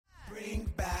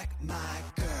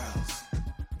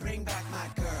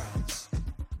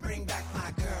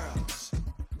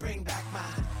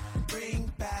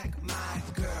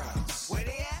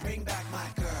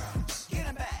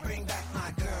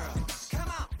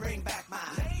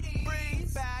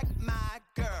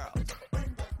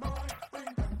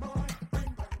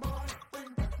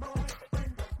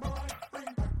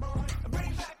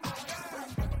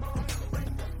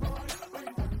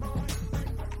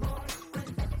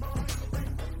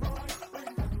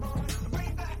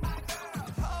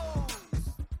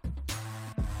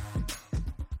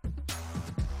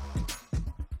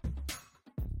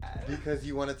Because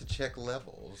you wanted to check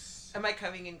levels. Am I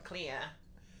coming in clear?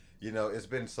 You know, it's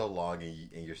been so long and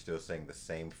you're still saying the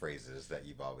same phrases that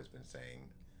you've always been saying.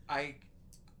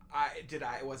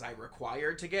 Was I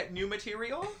required to get new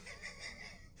material?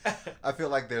 I feel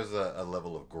like there's a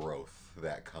level of growth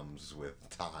that comes with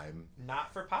time.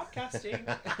 Not for podcasting.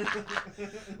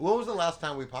 When was the last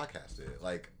time we podcasted?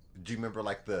 Like, do you remember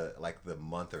like the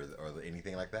month or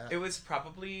anything like that? It was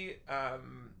probably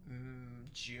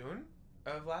June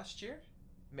of last year.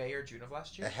 May or June of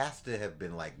last year. It has to have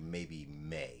been like maybe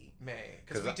May.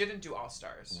 Because we didn't do All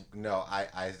Stars. No,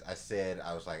 I said,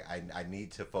 I was like, I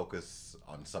need to focus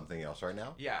on something else right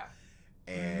now. Yeah.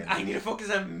 And I need to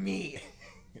focus on me.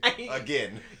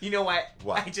 Again. You know what?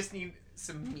 What? I just need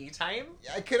some me time.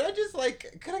 Could I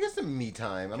get some me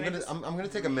time? I'm gonna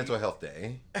take a mental health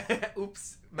day.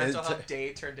 Oops. Mental health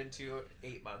day turned into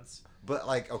 8 months. But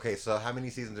like, okay, so how many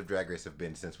seasons of Drag Race have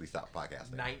been since we stopped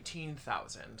podcasting?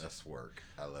 19,000. That's work.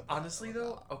 I love that. Honestly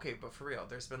though, okay, but for real,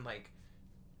 there's been like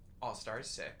All Stars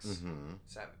 6, mm-hmm.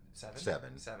 7.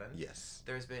 Yes.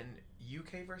 There's been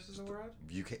UK versus the world.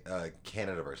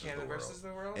 Canada versus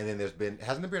the world. And then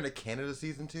hasn't there been a Canada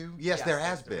season 2? Yes, there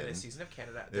has been. A season of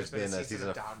Canada. There's been a season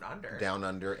of Down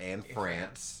Under and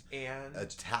France. And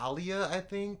Italia, I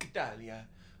think. Italia.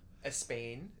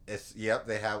 Spain. Yep,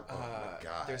 they have. Oh my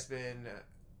god. There's been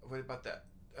what about the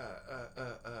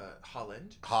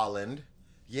Holland? Holland.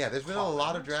 Yeah, there's been a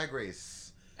lot of Drag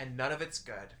Race. And none of it's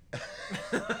good.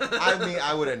 I mean,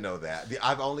 I wouldn't know that.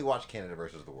 I've only watched Canada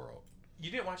versus the world.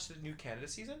 You didn't watch the new Canada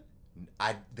season?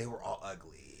 They were all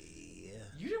ugly.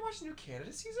 You didn't watch the new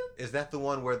Canada season? Is that the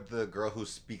one where the girl who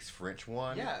speaks French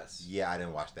won? Yes. Yeah, I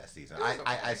didn't watch that season. Okay.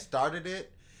 I started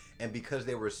it, and because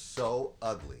they were so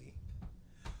ugly,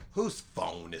 whose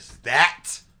phone is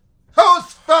that?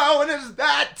 Whose phone is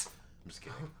that? I'm just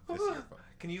kidding. It's your phone.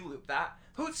 Can you loop that?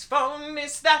 Whose phone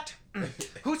is that?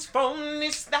 Whose phone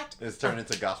is that? It's turned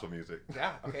into gospel music.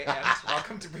 Yeah, okay, and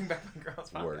welcome to Bring Back My Girls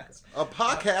podcast. A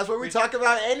podcast where we talk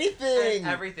about anything.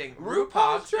 Everything.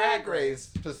 RuPaul's Drag Race.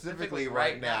 Specifically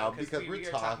right now, because we're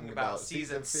talking about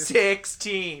season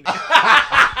 16.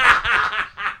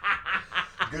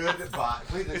 Goodbye.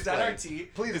 Please explain. Is that our tea?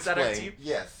 Please Is explain. that our tea?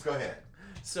 Yes, go ahead.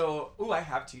 So, I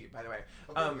have tea, by the way.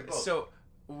 Okay,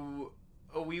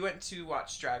 we went to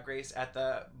watch Drag Race at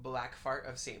the Black Fart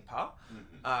of St. Paul,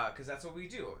 because that's what we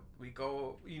do. We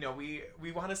go,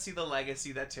 we want to see the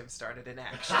legacy that Tim started in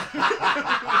action.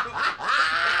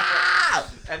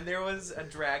 And there was a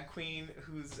drag queen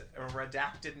whose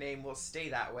redacted name will stay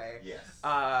that way. Yes.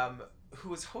 Who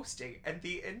was hosting, and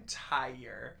the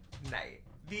entire night.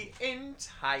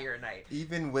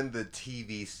 Even when the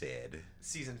TV said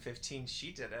season 15,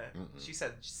 she did it. She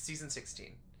said season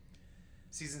 16.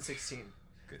 Season 16.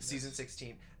 Goodness. Season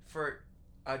 16 for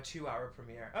a 2-hour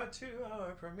premiere. A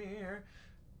 2-hour premiere.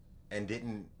 And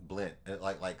didn't blend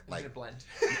like Didn't blend.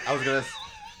 I was gonna.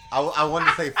 I wanted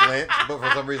to say Flint, but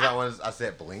for some reason I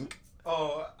said blink.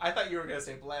 Oh, I thought you were gonna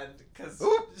say blend because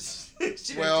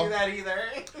she didn't do that either.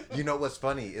 You know what's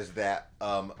funny is that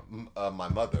my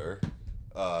mother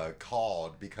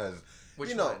called because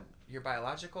Which one? Your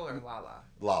biological or Lala?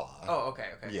 Lala. Oh, okay.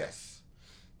 Yes.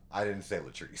 I didn't say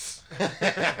Latrice.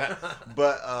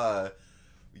 But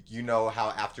you know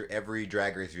how after every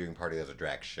Drag Race viewing party there's a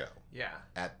drag show. Yeah.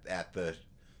 At the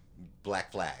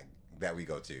Black Flag that we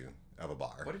go to of a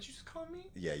bar. What did you just call me?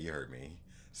 Yeah, you heard me.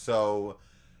 So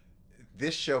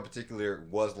this show in particular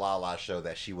was Lala's show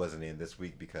that she wasn't in this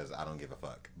week because I don't give a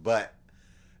fuck. But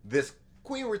this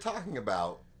queen we're talking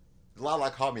about,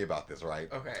 Lala called me about this, right?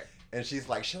 Okay. And she's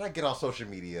like, should I get on social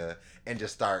media and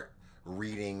just start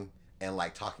reading and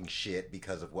like talking shit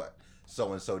because of what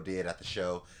so-and-so did at the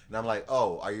show? And I'm like,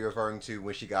 oh, are you referring to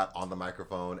when she got on the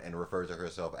microphone and referred to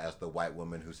herself as the white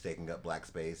woman who's taking up black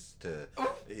space to,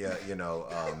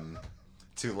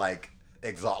 to like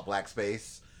exalt black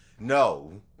space?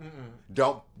 No.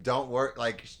 Don't work.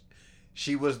 Like,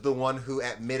 she was the one who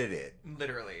admitted it.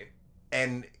 Literally.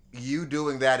 And you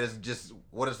doing that is just,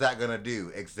 what is that going to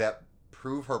do? Except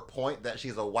prove her point that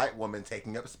she's a white woman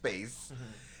taking up space.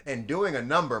 And doing a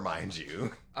number, mind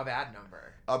you. A bad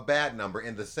number. A bad number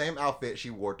in the same outfit she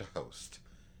wore to host.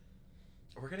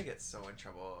 We're gonna get so in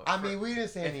trouble. I mean, we didn't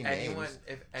say any names.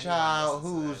 If anyone Child,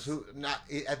 listens who? Not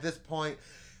at this point.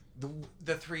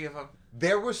 The three of them.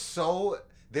 There was so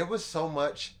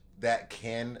much that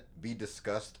can be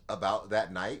discussed about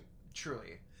that night.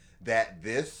 Truly. That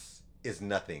this is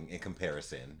nothing in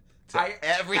comparison.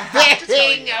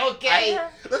 Everything. Okay.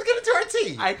 Let's get into our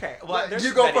tea. Okay. Well,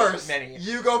 you go first. Many.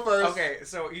 You go first. Okay.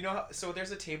 So so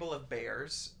there's a table of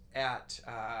bears at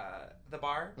the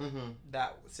bar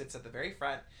that sits at the very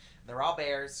front. They're all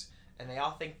bears, and they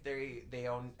all think they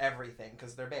own everything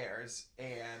because they're bears,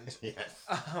 and Yes.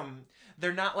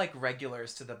 they're not like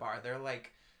regulars to the bar. They're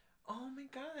like, oh my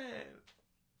god.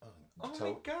 Oh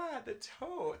my god, the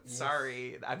tote. Yes.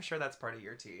 Sorry, I'm sure that's part of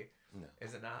your tea. No.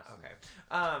 Is it not? Okay.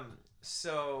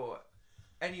 So,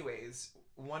 anyways,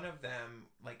 one of them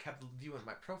like kept viewing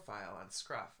my profile on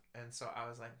Scruff, and so I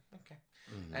was like, okay.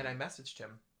 Mm-hmm. And I messaged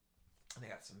him, and I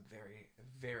got some very,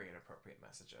 very inappropriate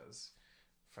messages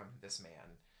from this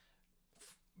man.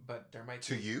 But there might be...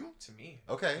 To you? To me.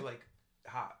 Okay. Like,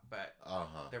 hot, but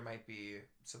there might be...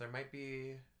 So there might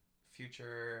be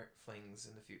future flings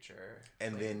in the future.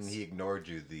 And then he ignored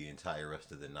you the entire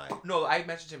rest of the night. No, I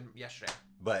messaged him yesterday.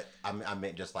 But I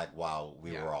meant just like while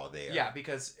we were all there. Yeah,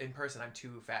 because in person I'm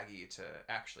too faggy to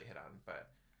actually hit on, but...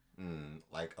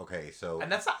 like, okay, so...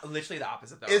 And that's not literally the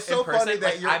opposite, though. It's so funny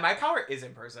that like, my power is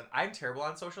in person. I'm terrible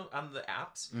on the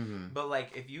apps, but,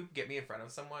 like, if you get me in front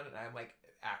of someone and I'm, like,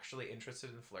 actually interested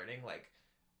in flirting, like,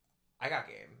 I got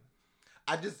game.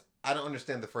 I don't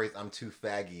understand the phrase, I'm too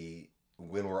faggy,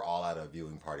 when we're all at a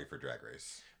viewing party for Drag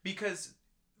Race. Because,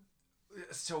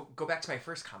 so, go back to my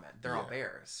first comment. They're all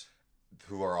bears.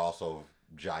 Who are also...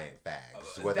 giant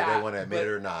fags, whether they want to admit it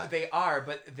or not. They are,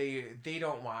 but they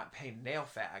don't want paint nail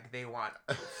fag. They want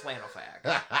flannel fag.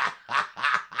 And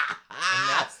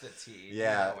that's the tea.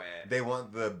 Yeah, they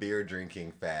want the beer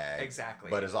drinking fag. Exactly.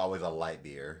 But it's always a light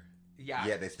beer. Yeah.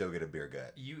 Yet they still get a beer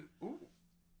gut. Ooh.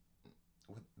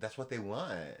 That's what they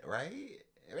want, right?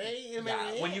 Right?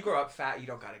 Yeah. When you grow up fat, you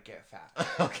don't gotta get fat.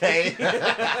 Okay.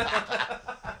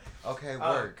 Okay,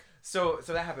 work. So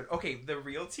that happened. Okay, the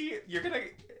real tea, you're gonna...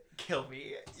 kill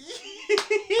me.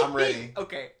 I'm ready.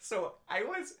 Okay, so I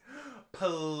was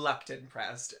plucked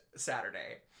impressed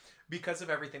Saturday because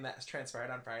of everything that has transpired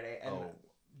on Friday. And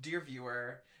dear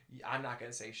viewer, I'm not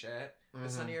gonna say shit. Mm-hmm.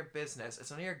 It's none of your business.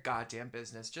 It's none of your goddamn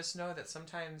business. Just know that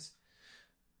sometimes,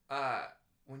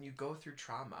 when you go through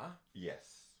trauma,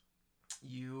 yes,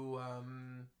 you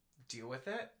deal with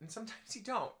it, and sometimes you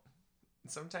don't.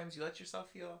 And sometimes you let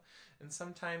yourself heal, and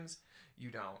sometimes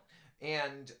you don't.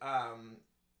 And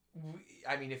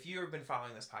I mean, if you've been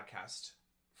following this podcast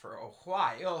for a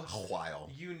while,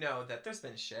 you know that there's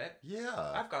been shit.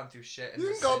 Yeah. I've gone through shit. You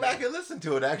can go back and listen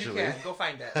to it, actually. You can. Go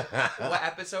find it. What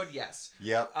episode? Yes.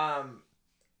 Yep.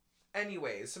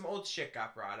 Anyways, some old shit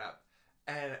got brought up,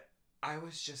 and I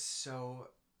was just so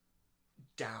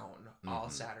down all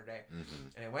Saturday.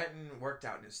 Mm-hmm. And I went and worked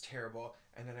out, and it was terrible.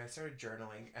 And then I started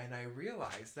journaling, and I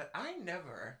realized that I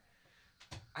never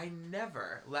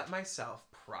let myself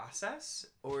process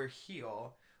or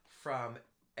heal from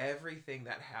everything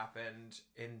that happened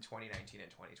in 2019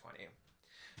 and 2020.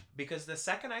 Because the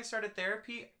second I started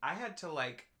therapy, I had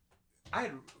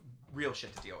real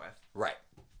shit to deal with. Right.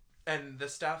 And the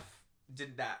stuff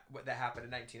that happened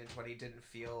in 19 and 20 didn't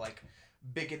feel like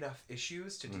big enough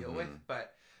issues to deal with,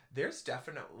 but there's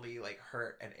definitely like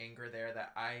hurt and anger there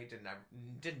that I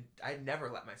never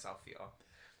let myself feel.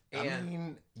 And I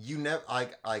mean, you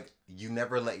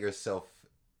never let yourself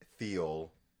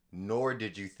feel, nor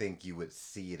did you think you would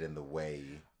see it in the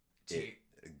way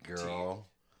girl.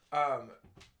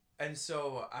 And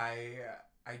so I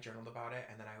journaled about it,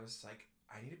 and then I was like,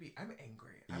 I'm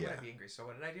angry. I'm gonna be angry. So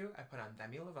what did I do? I put on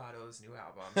Demi Lovato's new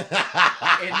album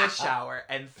in the shower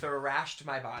and thrashed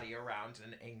my body around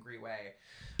in an angry way.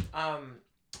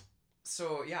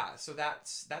 So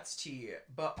that's tea.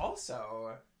 But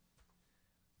also,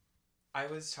 I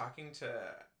was talking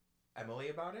to Emily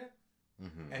about it,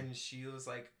 and she was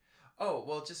like, oh,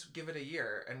 well, just give it a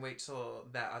year and wait till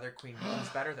that other queen becomes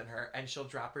better than her, and she'll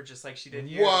drop her just like she did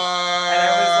you. What? And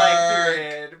I was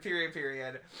like,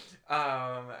 period.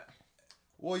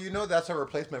 Well, you know that's her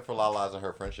replacement for Lala's and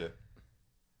her friendship.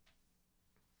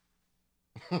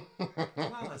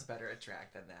 Lala's better at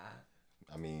drag than that.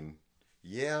 I mean,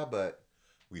 yeah, but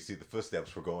we see the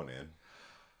footsteps we're going in.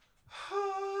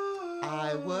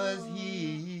 I was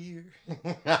here.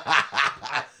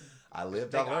 I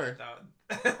lived, I learned.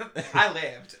 I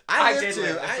lived. I did too.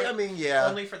 live. I mean, yeah.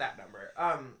 Only for that number.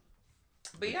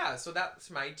 But yeah, so that's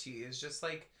my tea. Is just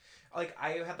like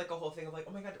I had like a whole thing of like,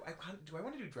 oh my god, do I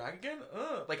want to do drag again?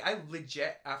 Like I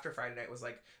legit after Friday night was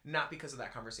like, not because of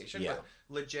that conversation, but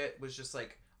legit was just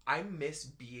like, I miss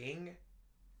being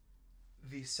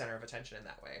the center of attention in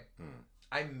that way.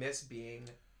 I miss being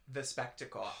the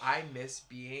spectacle. I miss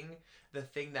being the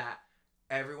thing that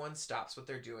everyone stops what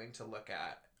they're doing to look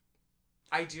at.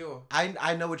 I do.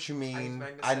 I know what you mean.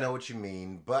 I know what you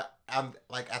mean, but I'm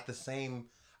like at the same.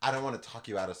 I don't want to talk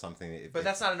you out of something. But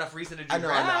that's not enough reason to do I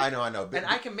know. But, and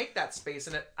I can make that space,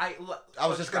 and I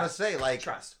was just gonna say, like,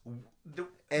 trust.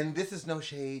 And this is no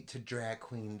shade to drag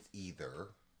queens either.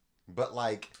 But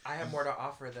like, I have more to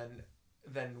offer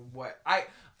than what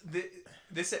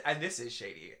this is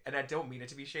shady, and I don't mean it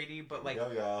to be shady, but like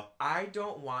I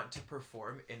don't want to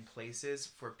perform in places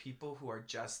for people who are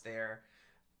just there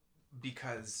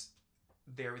because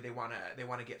they want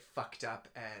to get fucked up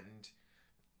and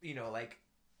like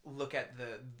look at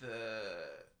the the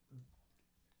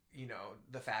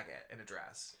faggot in a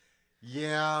dress.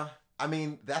 Yeah, I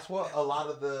mean that's what a lot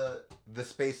of the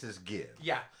spaces give.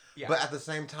 Yeah. But at the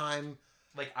same time,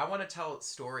 like I want to tell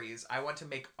stories. I want to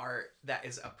make art that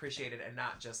is appreciated and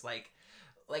not just like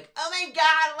oh my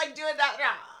god, like doing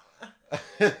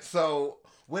that. So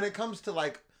when it comes to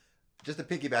like, just to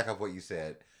piggyback off what you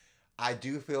said, I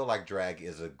do feel like drag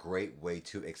is a great way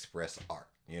to express art,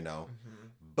 Mm-hmm.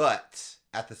 But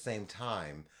at the same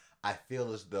time, I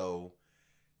feel as though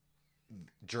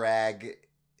drag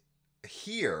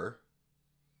here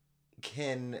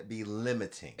can be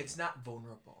limiting. It's not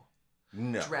vulnerable.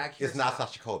 No, drag it's not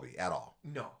Sasha Colby at all.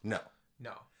 No.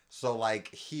 So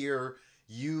like here,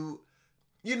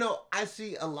 I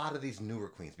see a lot of these newer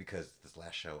queens because this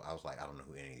last show I was like, I don't know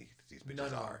who any of these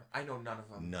bitches are. I know none of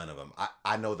them. None of them.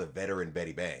 I know the veteran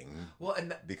Betty Bang. Well,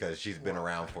 and because she's been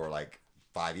around for like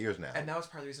 5 years now. And that was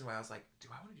part of the reason why I was like, do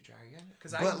I want to do drag again?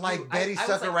 Because Betty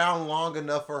stuck around long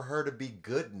enough for her to be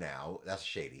good now. That's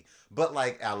shady. But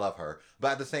like, I love her.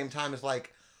 But at the same time, it's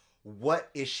like, what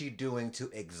is she doing to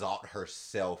exalt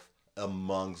herself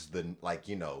amongst the, like,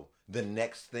 the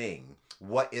next thing?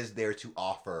 What is there to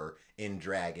offer in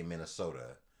drag in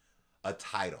Minnesota? A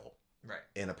title. Right.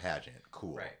 In a pageant.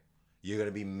 Cool. Right. You're going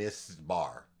to be Miss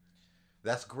Bar.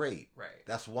 That's great. Right.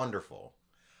 That's wonderful.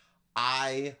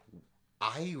 I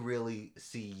really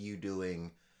see you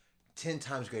doing 10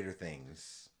 times greater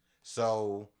things.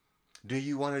 So, do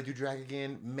you want to do drag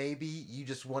again? Maybe you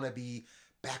just want to be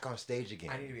back on stage again.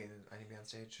 I need to be on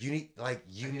stage. You need the lights.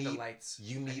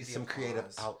 You need some creative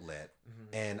outlet.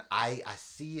 Mm-hmm. And I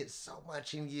see it so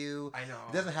much in you. I know.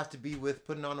 It doesn't have to be with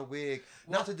putting on a wig.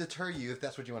 Well, not to deter you if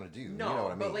that's what you want to do. No, you know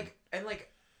what I mean? but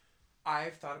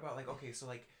I've thought about okay, so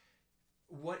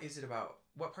what is it about?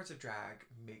 What parts of drag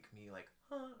make me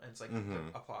huh? And it's the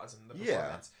applause and the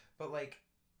performance. But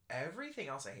everything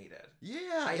else I hated.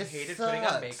 Yeah, I hated putting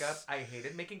on makeup. I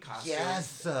hated making costumes.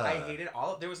 Yes. I hated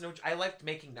I liked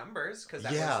making numbers because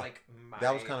that was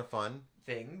that was kind of fun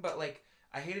thing. But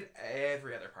I hated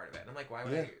every other part of it. And I'm like, why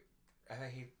would I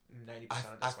hate 90% of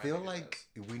this? I feel like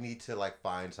we need to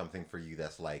find something for you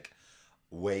that's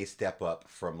way step up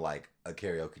from a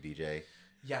karaoke DJ.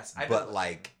 Yes,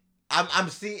 I'm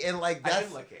seeing that's I've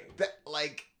been looking.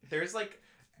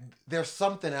 There's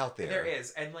something out there. There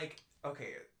is, and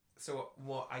okay, so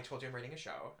I told you I'm writing a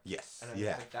show. Yes. And I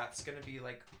think that's gonna be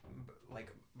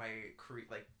my career,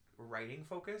 writing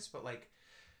focus, but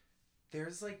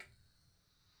there's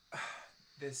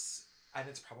this, and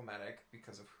it's problematic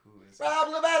because of who's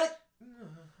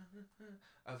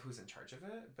in charge of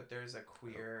it. But there's a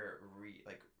queer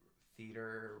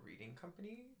theater reading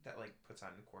company that puts on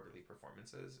quarterly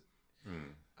performances.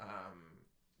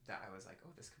 That I was like,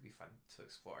 oh, this could be fun to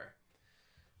explore.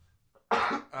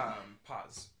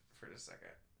 Pause for just a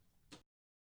second.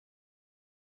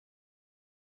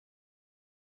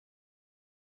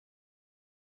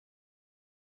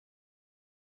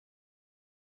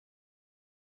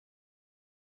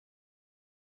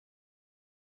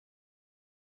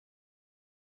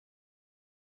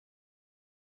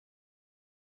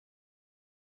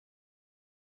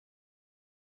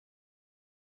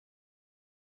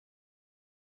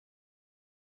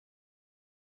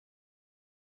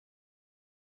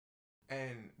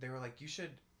 And they were like, you should,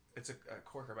 it's a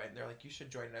coworker of mine, they're like, you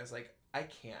should join. And I was like, I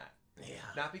can't. Yeah.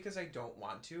 Not because I don't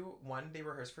want to. One, they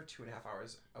rehearse for 2.5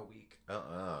 hours a week.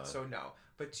 So no.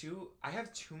 But two, I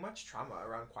have too much trauma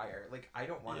around choir. I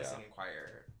don't want to sing in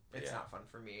choir. It's not fun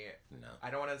for me. No. I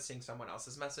don't want to sing someone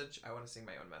else's message. I want to sing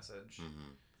my own message.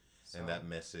 Mm-hmm. So, and that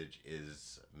message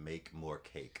is make more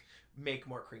cake. Make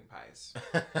more cream pies.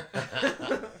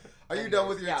 Are you done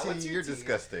with your tea? You're tea?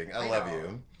 Disgusting. I love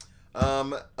you.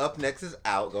 Up next is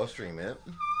Out. Go stream it.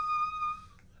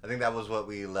 I think that was what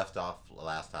we left off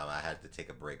last time. I had to take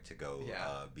a break to go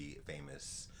be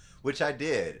famous, which I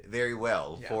did very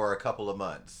well for a couple of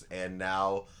months. And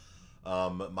now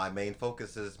my main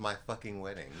focus is my fucking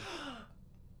wedding.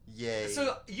 Yay.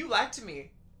 So you lied to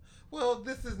me. Well,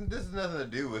 this is nothing to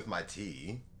do with my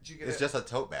tea. It's just a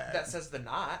tote bag. That says the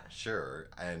knot. Sure.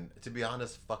 And to be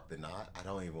honest, fuck the knot. I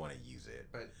don't even want to use it.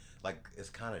 But it's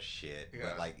kind of shit.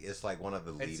 Yeah. But it's one of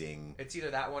the leading. It's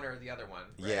either that one or the other one.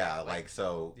 Right? Yeah.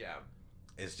 So. Yeah.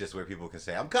 It's just where people can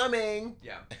say I'm coming.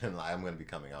 Yeah. And I'm gonna be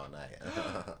coming all night.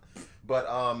 But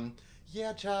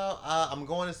Yeah, child. I'm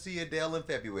going to see Adele in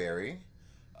February.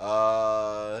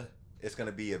 It's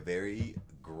gonna be a very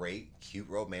great, cute,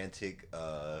 romantic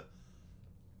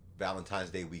Valentine's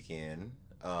Day weekend.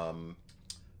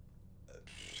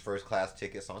 First class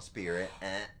tickets on Spirit.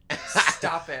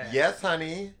 Stop it. Yes,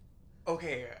 honey.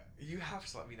 Okay, you have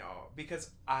to let me know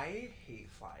because I hate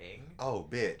flying. Oh,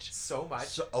 bitch. So much.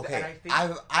 So, okay, And I think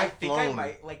I've think I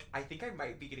flown.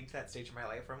 might be getting to that stage in my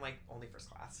life where I'm like only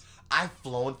first class. I've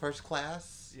flown first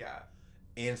class Yeah.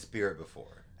 in Spirit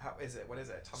before. How is it? What is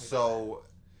it? Tell me. So,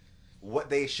 what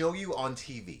they show you on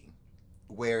TV,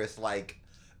 where it's like,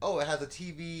 oh, it has a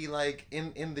TV like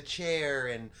in the chair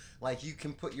and like you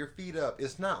can put your feet up.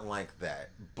 It's not like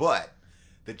that, but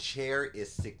the chair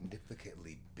is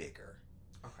significantly bigger.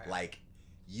 Okay. Like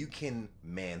you can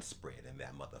man spread in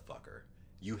that motherfucker.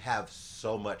 You have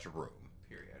so much room.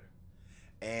 Period.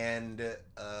 And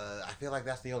I feel like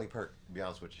that's the only perk, to be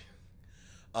honest with you.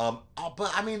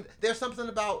 But I mean, there's something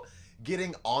about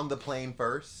getting on the plane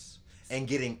first and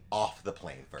getting off the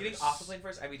plane first. Getting off the plane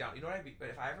first, I'd be down. You know what I'd be? But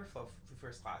if I ever flew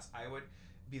first class, I would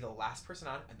be the last person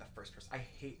on and the first person. I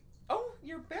hate. Oh,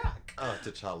 you're back.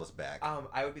 T'Challa's back.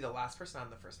 I would be the last person on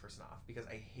and the first person off because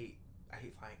I hate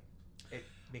flying. It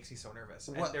makes me so nervous.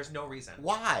 And there's no reason.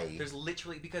 Why? There's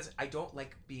literally because I don't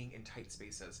like being in tight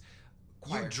spaces.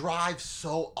 You drive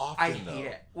so often. I hate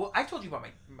it. Well, I told you about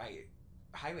my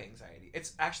highway anxiety.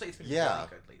 It's been really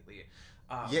good lately.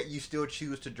 Yet you still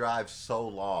choose to drive so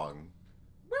long.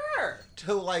 Where?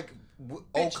 To like Eau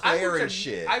Bitch, Claire and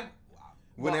shit.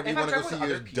 Whenever you want to go see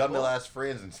your dumb ass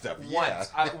friends and stuff.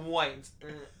 Once. Once.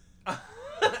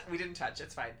 We didn't touch.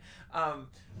 It's fine.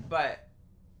 But.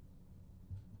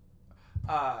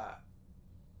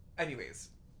 Anyways,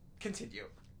 continue.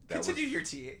 Continue your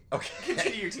tea. Okay.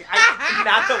 Continue your tea. I'm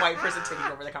not the white person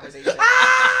taking over the conversation.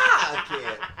 I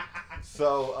can't.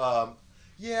 So,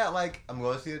 yeah, like, I'm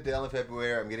going to see Adele in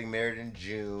February. I'm getting married in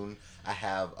June. I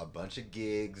have a bunch of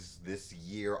gigs this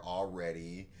year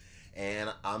already.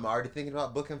 And I'm already thinking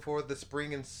about booking for the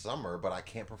spring and summer, but I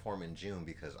can't perform in June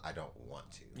because I don't want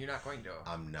to. You're not going to?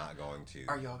 I'm not going to.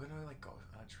 Are y'all going to, like, go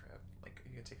on a trip? Like, are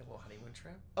you going to take a little honeymoon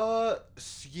trip?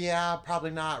 Yeah,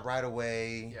 probably not right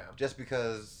away. Yeah. Just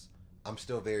because I'm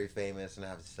still very famous and I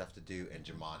have stuff to do, and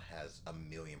Jamon has a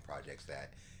million projects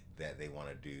that they want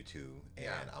to do too,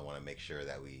 and I want to make sure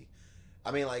that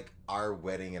like our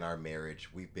wedding and our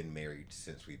marriage, we've been married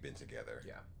since we've been together.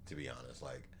 Yeah. To be honest,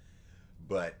 like,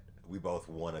 but we both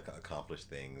want to accomplish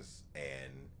things,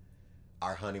 and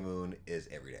our honeymoon is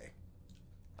every day.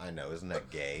 I know, isn't that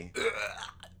gay?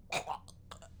 I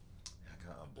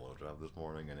got a blowjob this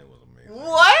morning and it was amazing.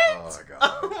 What? Oh my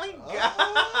god. Oh my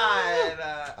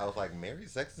god. I was like, Mary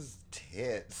Sex's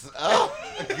tits. Oh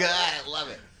my god, I love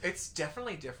it. It's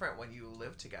definitely different when you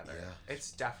live together. Yeah.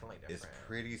 It's definitely different. It's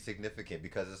pretty significant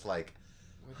because it's like,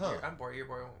 I'm bored. You're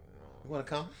bored. You want to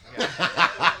come? Yeah.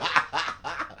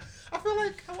 I feel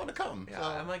like I want to come. Yeah, so.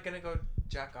 I'm like gonna go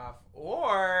jack off,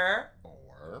 or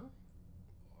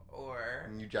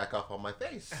you jack off on my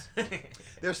face.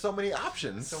 There's so many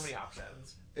options. So many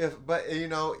options. But you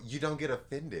know, you don't get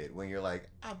offended when you're like,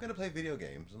 I'm gonna play video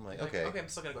games. I'm like, okay, okay, I'm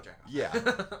still gonna go jack off. Yeah,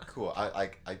 cool. I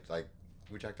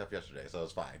we jacked off yesterday, so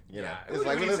it's fine. You know, Yeah. it's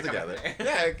like we live Come together.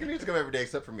 Yeah, it needs to come every day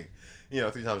except for me.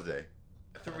 3 times a day.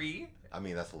 3? I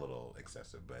mean, that's a little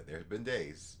excessive, but there's been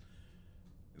days.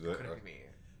 Couldn't be me.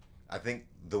 I think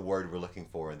the word we're looking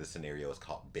for in this scenario is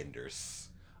called benders.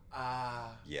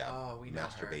 Yeah. Oh, we know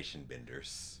masturbation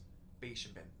benders.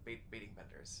 Baiting benders. Baiting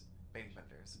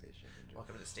benders.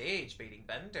 Welcome to the stage, Baiting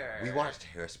Bender. We watched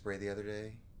Hairspray the other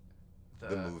day.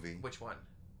 The movie. Which one?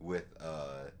 With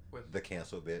the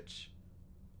cancel bitch.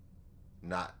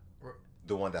 Not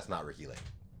the one that's not Ricky Lake.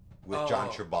 With John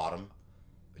Trubottom.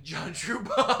 John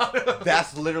Trubottom.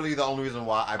 That's literally the only reason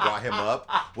why I brought him up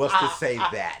was to say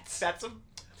that. That's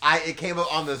it came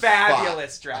up on the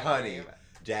fabulous spot. drag Honey, name.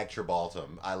 Jag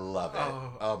Trubottom. I love it.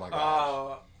 Oh my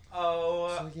gosh.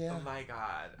 So, yeah. Oh my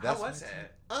god. That's How was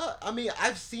it? I mean,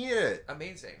 I've seen it.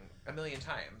 Amazing. A million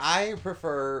times. I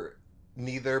prefer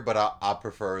neither, but I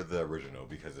prefer the original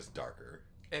because it's darker.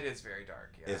 It is very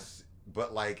dark, yeah. It's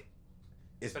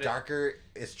darker,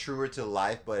 it's truer to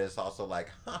life, but it's also like,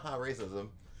 haha, racism.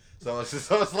 So it's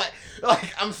like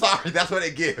I'm sorry, that's what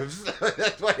it gives.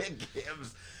 That's what it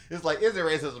gives. It's like, is it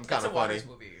racism kind of funny? It's a Waters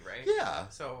movie, right? Yeah.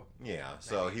 So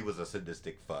He was a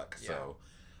sadistic fuck. Yeah. So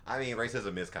I mean,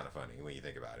 racism is kind of funny when you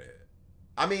think about it.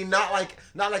 I mean, not like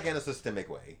in a systemic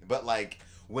way, but like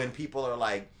when people are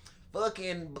like,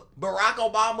 fucking Barack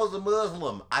Obama's a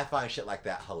Muslim, I find shit like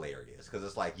that hilarious because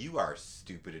it's like, you are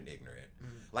stupid and ignorant.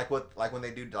 Like when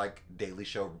they do like Daily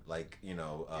Show, like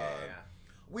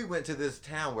we went to this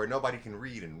town where nobody can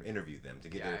read and interview them to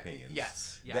get their opinions.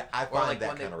 Yes. Yeah. That, I Or find like that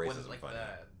when kind of when, racism like funny.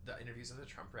 the interviews of the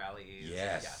Trump rallies.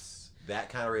 Yes. That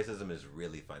kind of racism is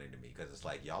really funny to me because it's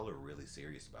like y'all are really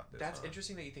serious about this. That's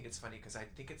interesting that you think it's funny because I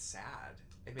think it's sad.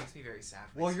 It makes me very sad.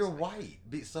 Well, you're white,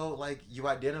 so like you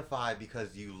identify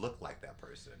because you look like that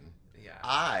person. Yeah.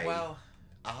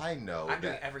 I know I'm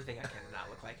doing that. everything I can to not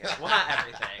look like it. Well, not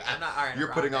everything. I'm not. Ariana You're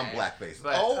putting on Grande, blackface.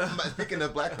 but- Speaking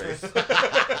of blackface,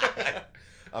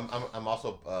 I'm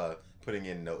also putting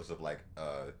in notes of like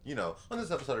on this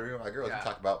episode of Real My Girls we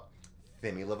talk about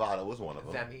Demi Lovato was one of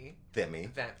them. Demi.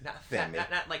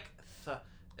 Not like th.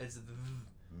 It's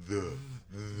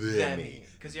Demi.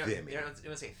 Because you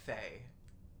don't say Faye.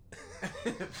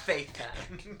 Faith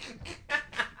time.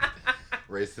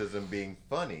 Racism being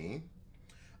funny.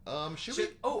 Should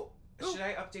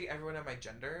I update everyone on my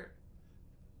gender?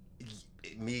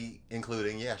 Me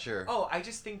including, yeah, sure. Oh, I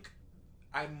just think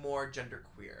I'm more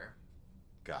genderqueer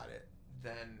Got it.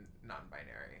 than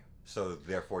non-binary. So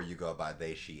therefore you go by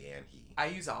they, she, and he. I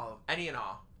use any and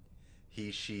all.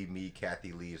 He, she, me,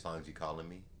 Kathy Lee, as long as you calling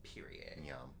me. Period.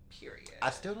 Yum. Period. I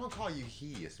still don't call you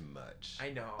he as much.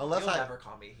 I know. Unless You'll never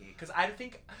call me he. Because I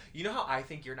think... You know how I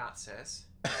think you're not cis?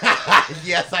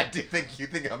 Yes, I do think you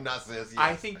think I'm not cis. Yes.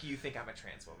 I think you think I'm a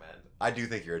trans woman. I do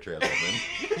think you're a trans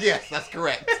woman. Yes, that's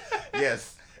correct.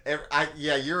 Yes.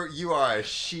 You are a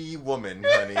she woman,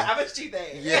 honey. How much do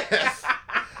they? Yes.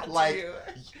 Like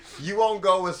you won't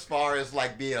go as far as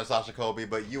like being a Sasha Colby,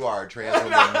 but you are a trans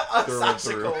woman through and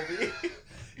through. Colby.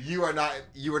 You are not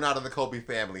in the Colby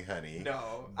family, honey.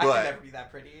 No, but I could never be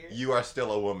that pretty. You are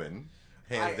still a woman,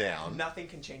 hands down. Nothing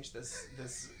can change this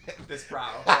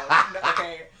brow.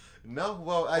 Okay. No,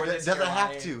 well, it doesn't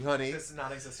have to, honey. This is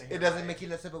non-existing. It doesn't make you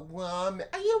less of a woman.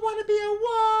 You want to be a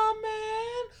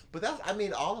woman,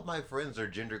 but all of my friends are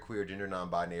genderqueer, gender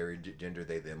non-binary, gender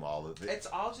they them, all of it. It's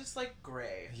all just like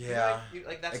gray. Yeah.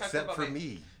 Like that's except for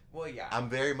me. Well, yeah. I'm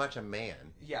very much a man.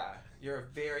 Yeah, I'm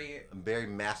very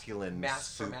masculine,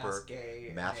 mask super for mask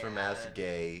gay. Mask for mask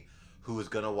gay. Who is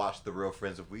gonna watch The Real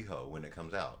Friends of WeHo when it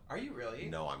comes out? Are you really?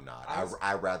 No, I'm not.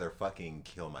 I'd rather fucking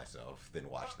kill myself than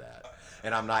watch that.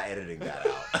 And I'm not editing that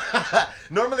out.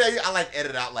 Normally, I like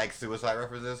edit out like suicide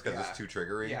references because it's too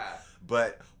triggering. Yeah.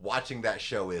 But watching that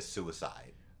show is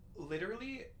suicide.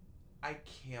 Literally, I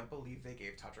can't believe they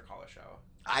gave Todrick Hall a show.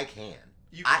 I can.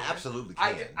 You can? I absolutely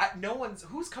can. No one's...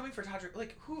 Who's coming for Todrick?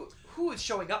 Like, who is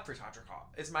showing up for Todrick Hall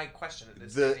is my question at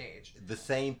this day and age. The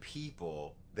same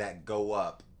people that go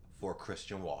up for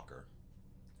Christian Walker.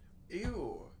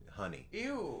 Ew. Honey.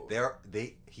 Ew.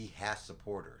 He has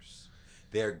supporters.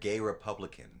 They're gay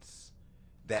Republicans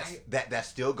that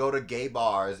still go to gay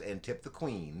bars and tip the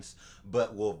queens,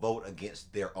 but will vote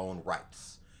against their own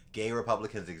rights. Gay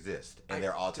Republicans exist, and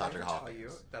they're all Todrick Hall. Did I tell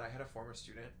you that I had a former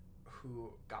student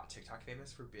who got TikTok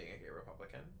famous for being a gay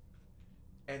Republican,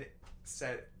 and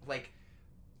said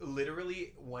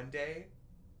literally one day.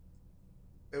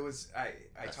 It was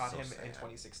I taught him in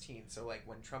 2016. So like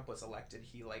when Trump was elected,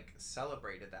 he like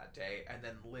celebrated that day, and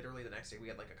then literally the next day we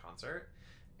had like a concert.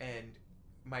 And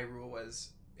my rule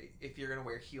was, if you're gonna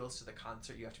wear heels to the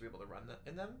concert, you have to be able to run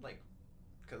in them, like,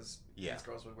 because these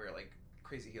girls would wear like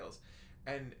crazy heels.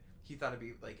 And he thought it'd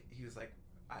be like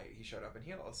he showed up in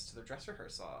heels to the dress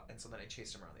rehearsal, and so then I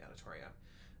chased him around the auditorium,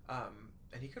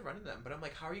 and he could run in them. But I'm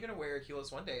like, how are you gonna wear heels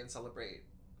one day and celebrate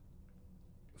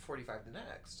 45 the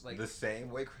next? Like the same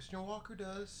way Christian Walker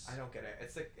does. I don't get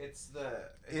it. It's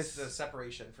the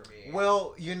separation for me.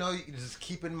 Well, just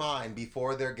keep in mind,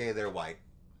 before they're gay, they're white.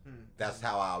 That's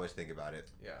how I always think about it.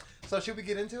 Yeah. So should we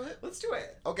get into it? Let's do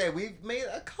it. Okay, we've made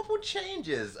a couple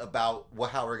changes about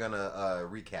how we're gonna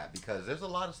recap, because there's a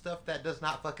lot of stuff that does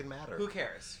not fucking matter. Who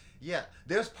cares? Yeah,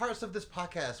 there's parts of this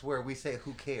podcast where we say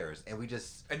 "who cares" and we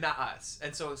just and not us.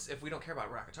 And so if we don't care about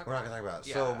it, we're not gonna talk about it.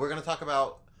 Yeah. So we're gonna talk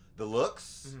about the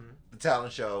looks, the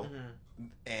talent show,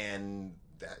 and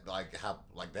that,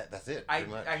 that's it. I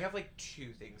have like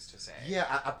two things to say. Yeah,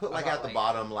 I put at the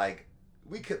bottom,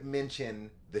 we could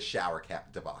mention the shower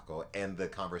cap debacle and the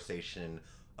conversation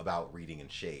about reading and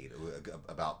shade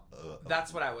about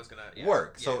that's what I was gonna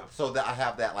work. So that I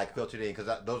have that filtered in, because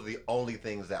those are the only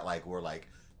things that were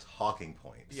talking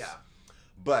points. Yeah.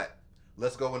 But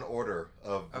let's go in order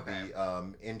of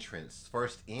the entrance.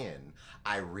 First in,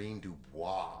 Irene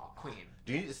Dubois, Queen.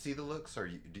 Do you need to see the looks, or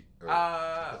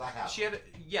she had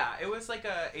it was like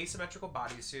a asymmetrical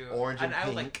bodysuit, orange and pink. I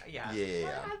was like, yeah.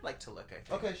 I'd like to look. I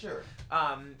think. Okay, sure.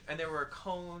 And there were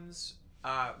cones.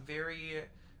 Very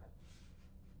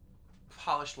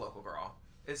polished local girl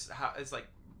is like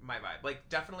my vibe. Like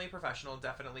definitely professional.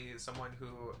 Definitely someone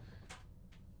who.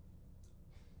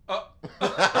 Oh. You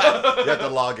have to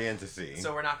log in to see.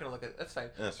 So we're not gonna look at. That's fine.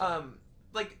 That's fine.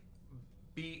 Like,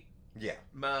 beat, Yeah.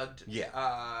 mugged,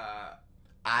 Yeah.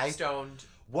 stoned.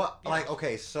 What? Yeah. Like,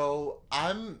 okay, so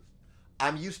I'm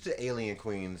used to alien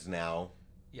queens now,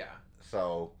 Yeah.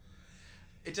 so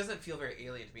It doesn't feel very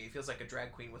alien to me. It feels like a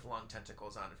drag queen with long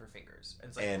tentacles on her fingers. And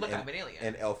it's like, And- look, and- I'm an alien.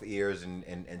 and elf ears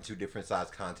and two different size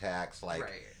contacts. Like,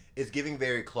 right. it's giving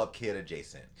very Club Kid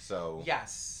adjacent. So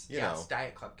Yes. You yes. know.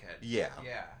 Diet Club Kid. yeah,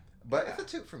 Yeah. but Yeah. it's a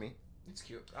toot for me. It's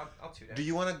cute. I'll tune it. Do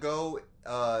you want to go?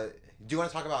 Do you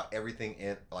want to talk about everything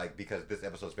in like because this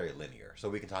episode is very linear, so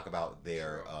we can talk about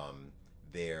their True.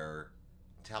 their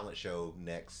talent show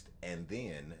next, and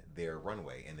then their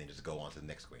runway, and then just go on to the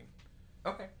next queen.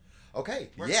 Okay. Okay.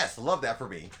 Works. Yes, love that for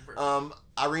me. Works.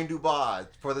 Irene Dubois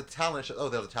for the talent show. Oh,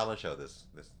 there's a talent show this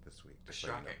week. just so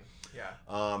you know. Shocking.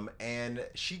 Yeah. And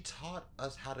she taught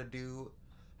us how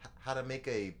to make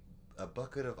a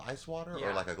bucket of ice water Yeah.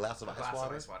 or like a glass of A ice glass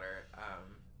water. of ice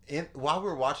water. While we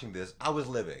were watching this, I was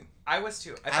living. I was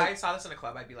too. If I- I saw this in a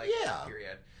club, I'd be like, Yeah.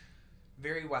 period.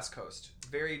 Very West Coast.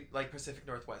 Very like Pacific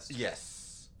Northwest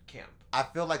Yes. camp. I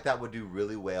feel like that would do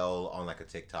really well on like a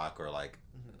TikTok or like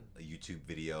Mm-hmm. a YouTube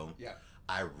video. Yeah.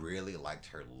 I really liked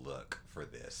her look for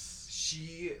this.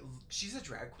 She's a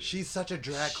drag queen. She's such a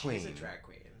drag queen. She's a drag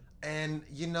queen. And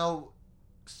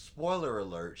spoiler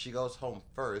alert, she goes home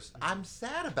first. I'm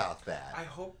sad about that. I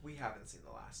hope we haven't seen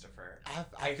the last of her.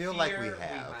 I feel like we fear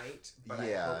have. We might, but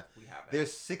Yeah. I hope we haven't.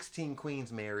 There's 16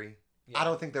 queens, Mary. Yeah. I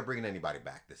don't think they're bringing anybody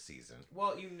back this season.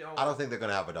 Well, I don't think they're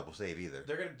gonna have a double save either.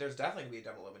 There's definitely gonna be a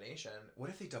double elimination. What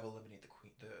if they double eliminate the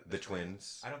queen? The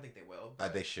twins. I don't think they will.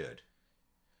 But... They should.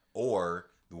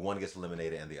 Or the one gets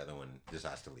eliminated and the other one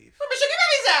decides to leave. Where my sugar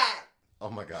babies at? Oh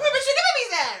my god. Where my sugar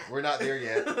babies at? We're not there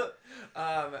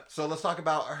yet. So let's talk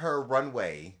about her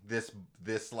runway. This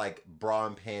like bra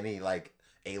and panty like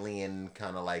alien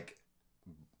kind of like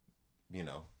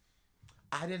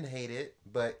I didn't hate it,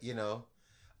 but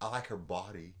I like her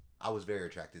body. I was very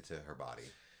attracted to her body.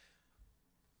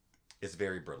 It's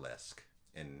very burlesque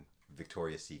and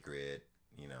Victoria's Secret,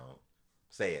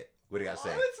 Say it. What do you gotta say?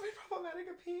 That's my problematic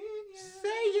opinion. Say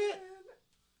it.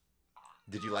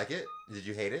 Did you like it? Did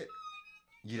you hate it?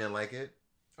 You didn't like it?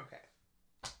 Okay.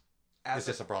 It's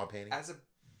just a bra and panty? As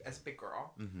a big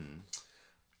girl, Mm-hmm.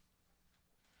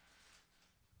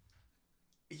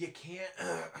 you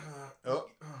can't. Oh.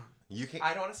 You can't. I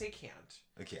don't want to say can't.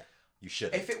 Okay. You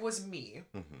should. If it was me,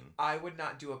 Mm-hmm. I would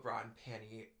not do a bra and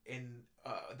panty in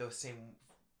the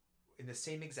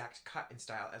same exact cut and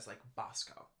style as like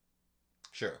Bosco.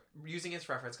 Sure. Using its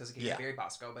reference because it can Yeah. be very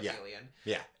Bosco, but Yeah. alien.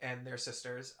 Yeah. And their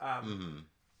sisters. Mm-hmm.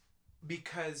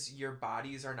 Because your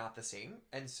bodies are not the same,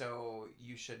 and so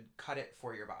you should cut it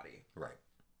for your body. Right.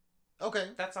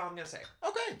 Okay. That's all I'm gonna say.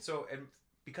 Okay. So, and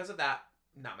because of that,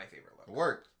 not my favorite look,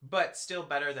 Worked. but still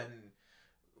better than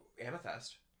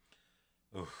Amethyst.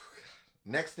 Oof.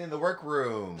 Next in the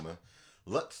workroom,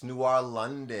 Lux Noir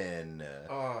London.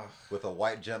 Oh, With a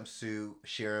white jumpsuit,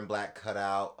 Sharon Black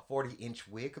cutout, a 40-inch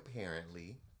wig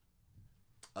apparently.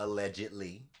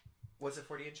 Allegedly. was it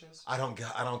 40 inches? I don't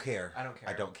care. I don't care.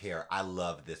 I don't care. I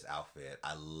love this outfit.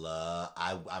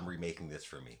 I'm remaking this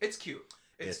for me. It's cute.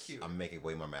 It's cute. I'm making it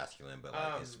way more masculine, but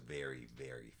it's very,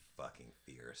 very fucking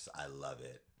fierce. I love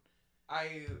it.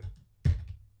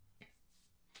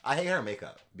 I hate her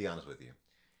makeup, be honest with you.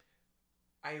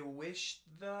 I wish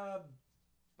the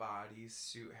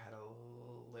bodysuit had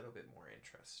a little bit more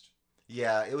interest.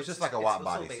 Yeah, it was just like a white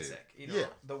bodysuit. Basic, Yeah.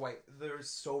 The white. There's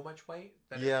so much white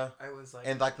that Yeah. I was like,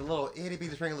 And like the little itty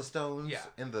bitty sprinkle of stones Yeah.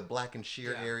 in the black and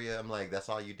sheer Yeah. area. I'm like, that's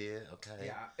all you did? Okay.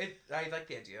 yeah. I like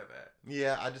the idea of it.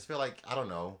 Yeah, I just feel like, I don't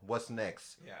know, what's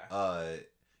next? Yeah.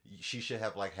 She should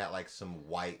have had like some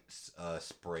white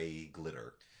spray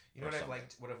glitter. You know or what something.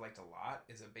 would have liked a lot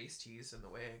is a base tease in the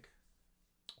wig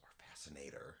Or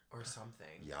Fascinator. or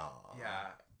something. Yeah.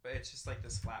 Yeah, but it's just like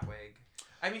this flat wig.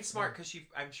 I mean, smart because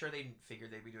I'm sure they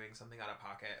figured they'd be doing something out of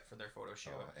pocket for their photo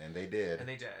shoot, And they did. and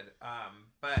they did.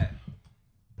 But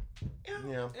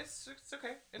Yeah. it's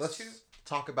okay. It's Let's too.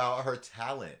 talk about her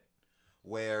talent,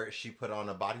 where she put on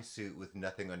a bodysuit with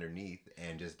nothing underneath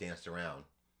and just danced around.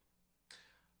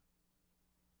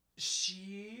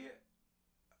 She,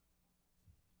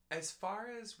 as far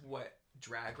as what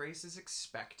Drag Race is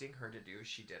expecting her to do,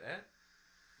 she did it.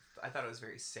 I thought it was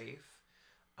very safe.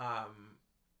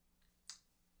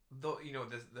 Though,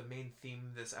 the main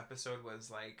theme this episode was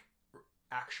like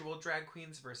actual drag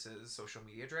queens versus social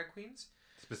media drag queens.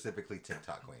 Specifically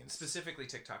TikTok queens. Specifically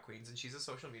TikTok queens, and she's a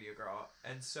social media girl.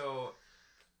 And so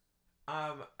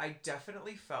I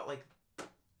definitely felt like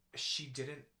she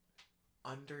didn't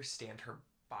understand her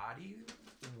body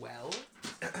well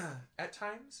at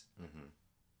times. Mm-hmm.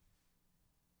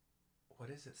 What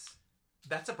is this?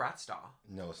 That's a Bratz doll.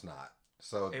 No, it's not.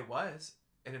 So It was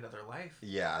in another life.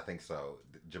 yeah, I think so.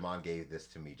 Jamon gave this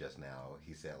to me just now.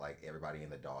 He said like everybody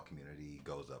in the doll community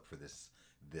goes up for this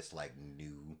like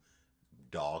new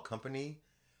doll company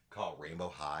called Rainbow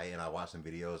High, and I watched some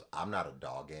videos. I'm not a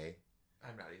doll gay.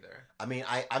 I'm not either. I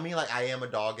mean like I am a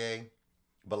doll gay,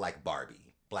 but like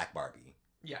Barbie, Black Barbie.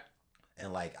 Yeah.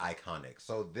 And like iconic.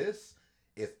 So this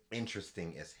is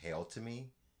interesting as hell to me.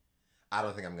 I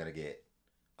don't think I'm gonna get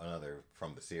another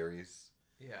from the series.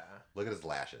 Yeah. Look at his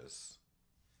lashes.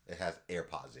 It has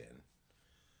AirPods in.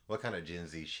 What kind of Gen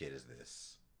Z shit is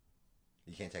this?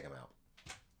 You can't take them out.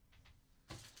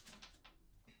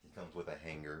 It comes with a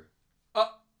hanger.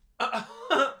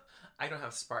 I don't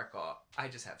have sparkle. I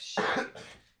just have shade.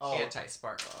 Oh.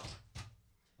 Anti-sparkle.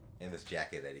 And this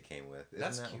jacket that he came with.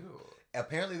 That's Isn't that cute.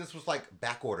 Apparently this was like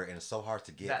back order and it's so hard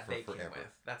to get That for they forever. came with.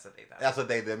 That's what they thought. That's what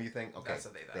they them you think? Okay. That's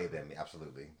what they thought. They them,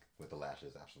 absolutely. With the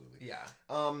lashes, absolutely. Yeah.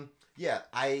 Yeah,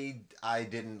 I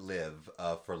didn't live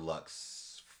for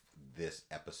Lux this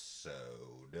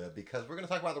episode because we're gonna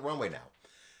talk about the runway now.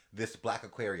 This Black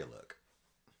Aquaria look.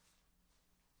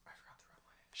 I forgot the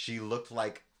runway. She looked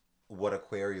like what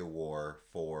Aquaria wore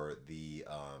for the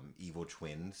Evil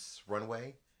Twins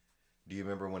runway. Do you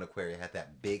remember when Aquaria had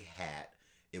that big hat?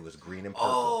 It was green and purple.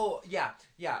 Oh, yeah.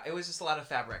 Yeah, it was just a lot of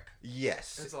fabric.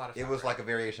 Yes. It was a lot of It was like a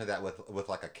variation of that with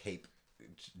like a cape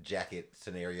jacket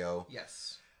scenario.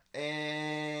 Yes.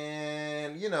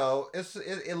 And you know,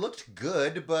 it looked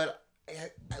good, but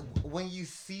when you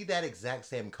see that exact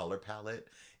same color palette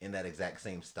in that exact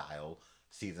same style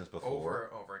seasons before, Over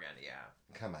and over again, yeah.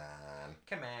 come on.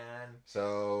 Come on.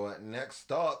 So next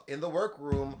up in the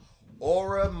workroom,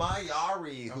 Aura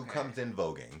Mayari, who Okay. comes in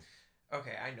voguing.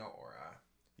 Okay, I know Aura.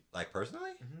 Like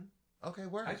personally? Mm-hmm. Okay,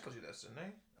 word. I told you this, didn't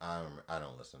I? I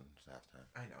don't listen half time.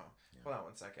 I know. Yeah. Hold on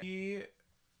one second. We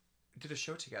did a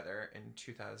show together in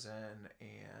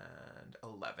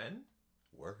 2011.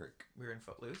 Work. We were in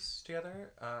Footloose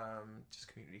together, just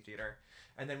community theater.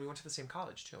 And then we went to the same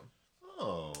college, too.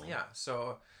 Oh. Yeah,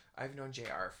 so I've known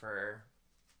JR for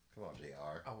Come on,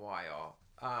 JR. a while.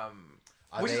 Are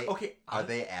Which they is, okay, are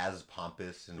they as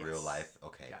pompous in real Yes. life?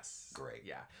 Okay. Yes. Great.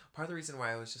 Yeah. Part of the reason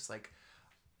why I was just like,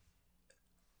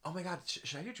 oh my god,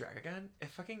 should I do drag again? If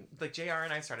fucking, like, JR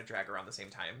and I started drag around the same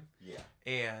time. Yeah.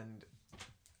 And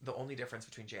the only difference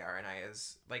between JR and I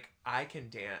is, like, I can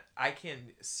dance, I can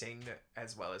sing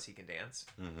as well as he can dance,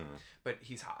 Mm-hmm. but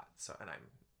he's hot. So, and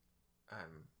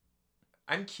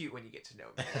I'm cute when you get to know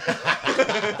me.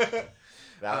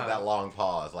 that long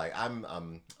pause, like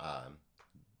I'm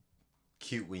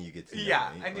cute when you get to know Yeah,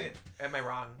 me. I mean, Like, am I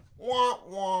wrong? wah,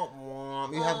 wah, wah.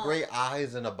 You have great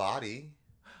eyes and a body.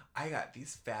 I got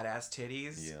these fat ass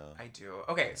titties. Yeah. I do.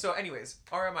 Okay, so anyways,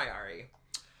 Aura Mayari.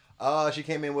 She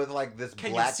came in with like this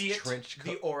Can black you see it? trench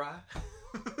The coat. aura.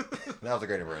 That was a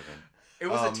great impression. It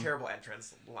was a terrible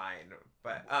entrance line,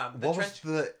 but the What trench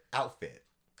was the outfit?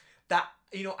 that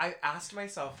I asked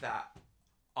myself that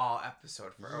all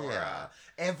episode for Aura. Yeah,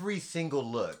 every single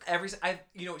look.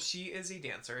 She is a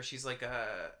dancer. She's like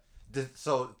a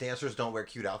So dancers don't wear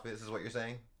cute outfits, is what you're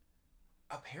saying?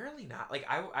 apparently not. Like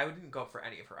I didn't go for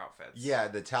any of her outfits. Yeah,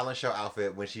 the talent show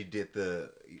outfit when she did the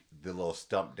little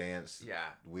stump dance, Yeah.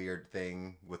 weird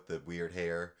thing with the weird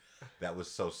hair. That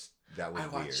was I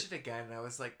weird. watched it again and I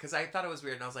was like, because I thought it was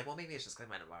weird and I was like, well, maybe it's just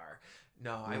because I'm at a bar.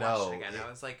 No, I No, watched it again and I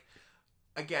was like,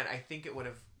 again, I think it would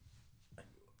have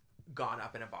gone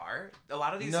up in a bar. A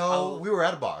lot of these. No, we were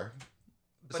at a bar,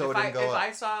 But so if it didn't go if up.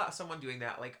 I saw someone doing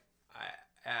that, like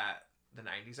at the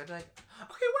 90s, I'd be like,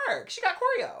 okay, work. She got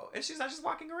choreo, and she's not just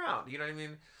walking around. You know what I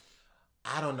mean?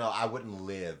 I don't know. I wouldn't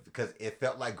live because it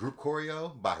felt like group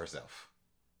choreo by herself.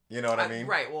 You know what I mean?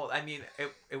 Right. Well, I mean,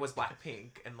 it was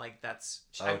Blackpink, and like that's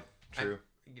True.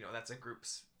 that's a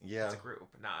group's. Yeah. It's a group,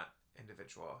 not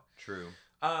individual. True.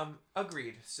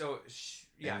 Agreed. So she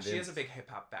And has a then- big hip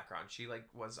hop background. She like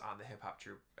was on the hip hop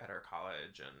troupe at her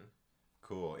college, and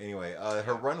Cool. Anyway,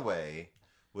 her runway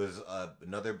was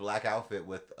another black outfit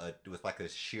with like a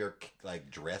sheer like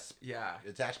dress yeah.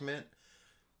 attachment.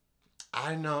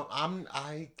 I know. I'm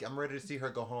ready to see her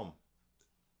go home.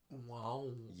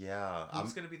 Wow. Yeah.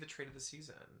 Who's gonna be the trade of the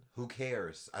season? Who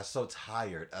cares? I'm so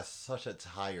tired. That's such a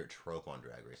tired trope on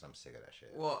Drag Race. I'm sick of that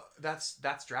shit. Well, that's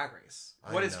Drag Race.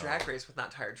 I What is know. Drag Race with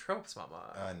not tired tropes,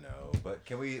 Mama? I know, but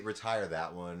can we retire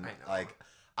that one? I know. Like,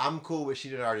 I'm cool with she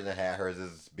did already had hers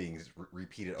is being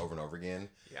repeated over and over again.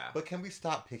 Yeah. But can we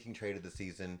stop picking trade of the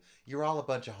season? You're all a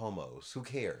bunch of homos. Who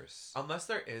cares? Unless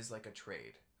there is like a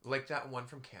trade, like that one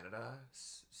from Canada,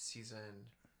 season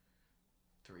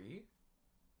 3.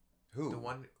 Who? The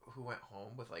one who went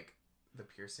home with like the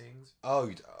piercings. Oh,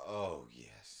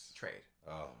 yes. Trade.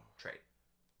 Oh, Trade.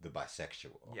 the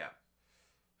bisexual. Yeah.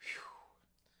 Whew.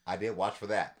 I did watch for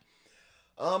that.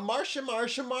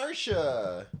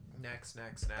 Marsha. Next.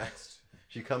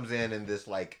 She comes in this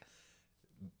like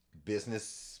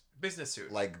business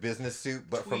suit. like business suit,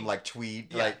 but from like tweed,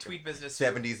 yeah, like tweed business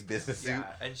suit. 70s business suit. Yeah,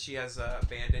 and she has a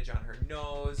bandage on her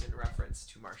nose in reference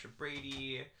to Marsha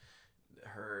Brady,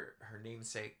 her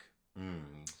namesake.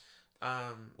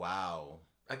 Wow.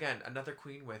 Again, another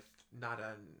queen with not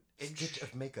an inch Stitch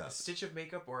of makeup. a stitch of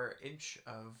makeup or inch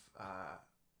of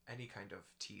any kind of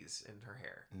tease in her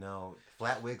hair. No,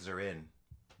 flat wigs are in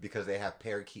because they have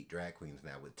parakeet drag queens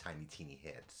now with tiny teeny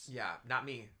heads. Yeah, not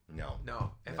me.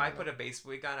 No. If I put a base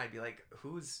wig on, I'd be like,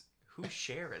 whose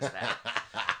share is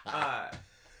that?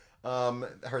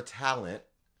 Her talent,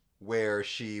 where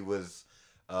she was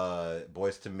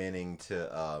Boys to Menning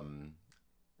to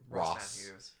Ross.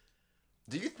 Matthews.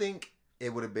 Do you think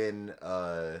it would have been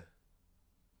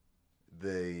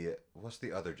what's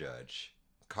the other judge?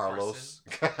 Carlos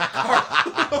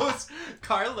Kressley.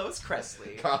 Carlos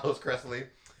Kressley.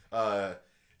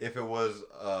 If it was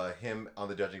him on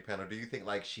the judging panel, do you think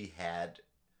like she had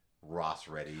Ross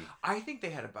ready? I think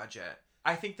they had a budget.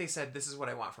 I think they said, this is what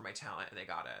I want for my talent, and they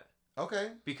got it.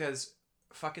 Okay. Because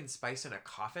fucking Spice in a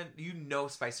coffin,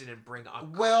 Spice didn't bring a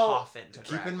well, coffin to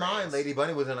keep Drag in mind, Race. Lady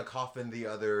Bunny was in a coffin the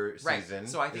other Right. season.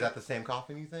 So I think, is that the same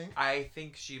coffin, you think? I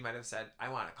think she might have said, I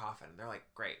want a coffin. They're like,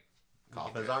 great.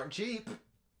 Coffins aren't cheap.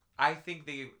 I think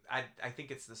I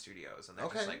think it's the studios, and they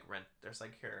just like rent. There's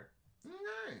like, here.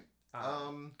 Alright.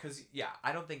 Because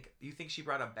I don't think you think she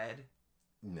brought a bed.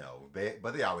 No,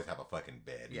 but they always have a fucking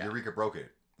bed. Yeah. Eureka broke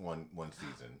it one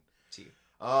season. Tea.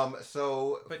 But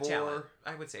talent,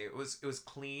 I would say it was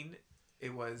clean.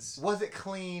 It was. Was it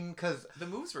clean? Because the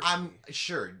moves were. I'm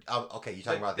sure. Okay, you're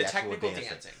talking about the actual technical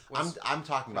dancing. was, I'm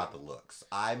talking about the looks.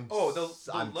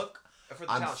 the look for the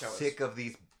talent show. I'm sick of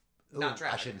these. Not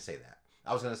drag. I shouldn't say that.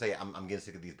 I was gonna say I'm getting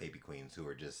sick of these baby queens who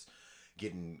are just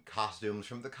getting costumes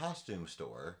from the costume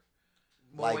store.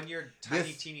 Well, like when you're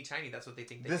tiny, teeny tiny, that's what they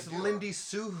think they this can do. Lindy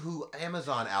Suhu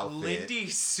Amazon outfit. Lindy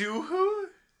Suhu?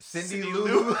 Cindy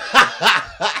Lou.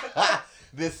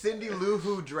 The Cindy Lou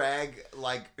Who drag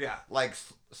like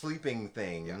sleeping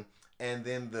thing, and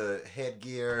then the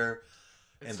headgear.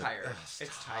 It's and tired.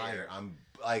 It's tired. I'm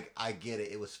like, I get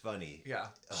it. It was funny. Yeah,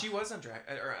 she was on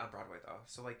Broadway though,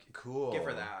 so like, cool. Give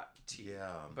her that.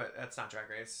 Yeah, but that's not Drag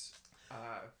Race.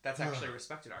 That's actually a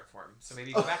respected art form. So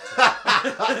maybe go back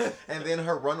to it. And then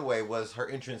her runway was her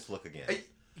entrance look again.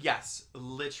 Yes,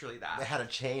 literally that. They had a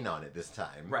chain on it this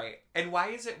time. Right. And why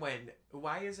is it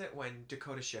when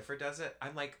Dakota Schiffer does it,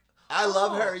 I'm like, I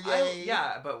love her, yay.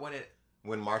 but when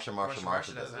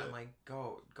Marsha does it, I'm like,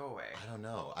 go away. I don't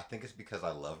know. I think it's because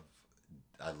I love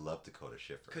Dakota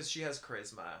Schiffer. Because she has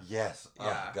charisma. Yes.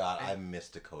 Yeah. Oh God, I miss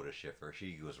Dakota Schiffer.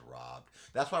 She was robbed.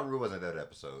 That's why Rue wasn't there that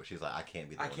episode. She's like, I can't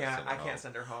be. I can't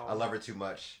send her home. I love her too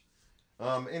much.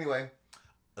 Anyway,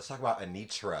 let's talk about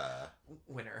Anitra.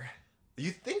 Winner. You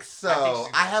think so?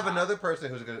 I have top. Another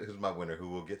person who's my winner who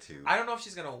we'll get to. I don't know if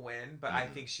she's gonna win, but I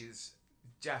think she's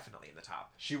definitely in the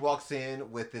top. She walks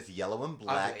in with this yellow and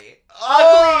black. Ugly.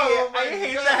 Oh, I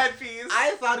hate the headpiece.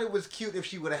 I thought it was cute if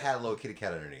she would have had a little kitty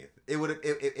cat underneath. It would have.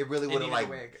 It really would have like.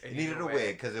 It needed a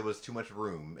wig because it was too much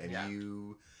room, and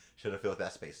you should have filled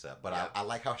that space up. But I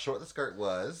like how short the skirt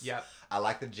was. Yep. I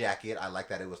like the jacket. I like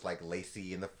that it was like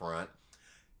lacy in the front.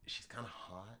 She's kind of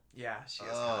hot. Yeah, she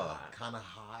is kind of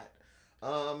hot.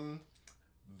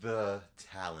 The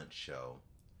talent show.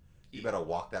 You better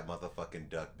walk that motherfucking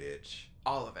duck, bitch.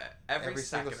 All of it. Every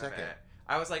single second of it.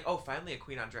 I was like, oh, finally a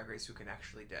queen on Drag Race who can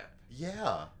actually dip.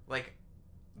 Yeah. Like,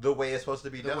 the way it's supposed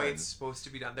to be done. The way it's supposed to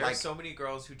be done. There are so many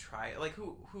girls who try, like,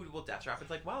 who will death drop.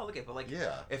 It's like, wow, look at it. But, like,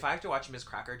 if I have to watch Miss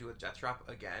Cracker do a death drop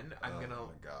again, I'm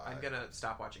gonna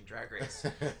stop watching Drag Race.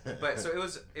 But so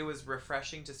it was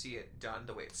refreshing to see it done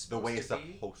the way it's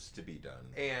supposed to be done.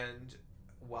 And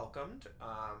welcomed.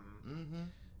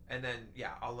 And then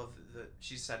all of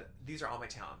she said, these are all my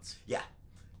talents. Yeah.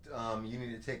 You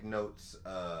need to take notes.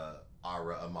 Ara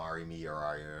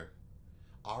Miarari.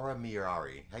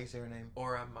 How you say her name?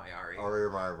 Aura Mayari. Aura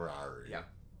Mayari. Yeah.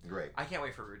 Great. I can't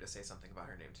wait for Rue to say something about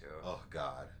her name too. Oh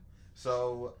God.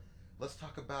 So let's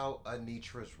talk about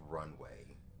Anitra's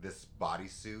runway. This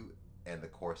bodysuit and the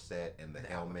corset and the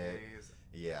helmet.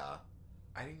 Yeah.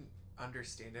 I didn't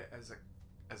understand it as a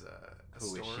Who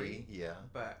story. Is she? Yeah.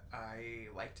 But I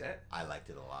liked it. I liked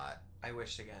it a lot. I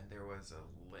wished again there was a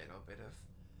little bit of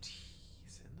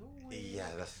tease in way. Yeah,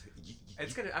 that's.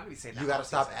 It's gonna. I'm gonna be saying that. You gotta all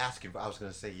stop season. asking. I was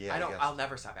gonna say yeah. I don't. guess. I'll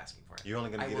never stop asking for it. You're only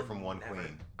gonna I get will it from one never-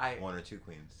 queen. One or two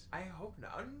queens. I hope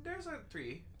not. There's a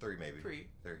three. Three maybe. Three.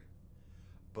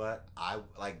 But I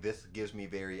like this gives me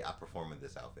very. I perform in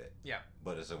this outfit. Yeah.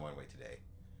 But it's a one way today.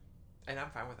 And I'm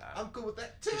fine with that. I'm good with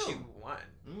that too. 'Cause she won.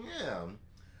 Yeah.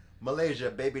 Malaysia,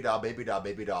 baby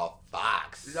doll,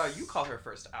 Fox. No, you called her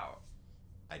first out.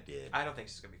 I did. I don't think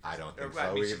she's gonna be. First I don't out. think I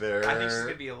so mean, either. I think she's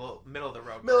gonna be a little middle of the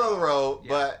road. Middle of the road, Yeah.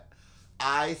 but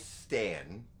I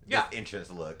stand Yeah. this entrance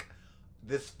look.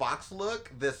 This Fox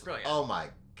look, Brilliant. oh my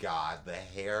god, the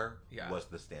hair Yeah. was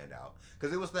the standout.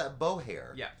 Because it was that bow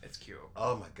hair. Yeah, it's cute.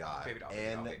 Oh my god. Baby doll,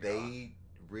 and baby they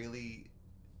really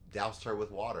doused her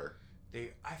with water.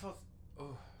 I felt.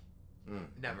 Oh, Mm,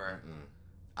 Never.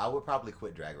 I would probably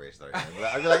quit Drag Race though.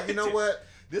 I'd be like, you know what?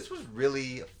 This was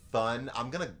really fun.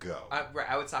 I'm gonna go.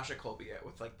 I would Sasha Colby it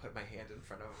with like put my hand in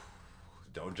front of.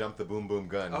 Don't jump the boom boom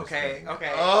gun. Miss Okay, Thing.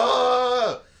 okay.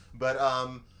 Oh! But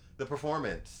the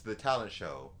performance, the talent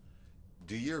show.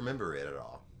 Do you remember it at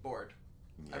all? Bored.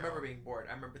 Yeah. I remember being bored.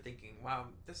 I remember thinking, "Wow,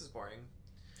 this is boring."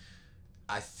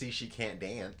 I see she can't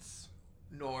dance.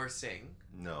 Nor sing.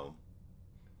 No.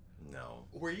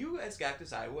 Were you as gagged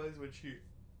as I was when she?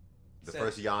 The said-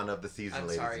 first yawn of the season, I'm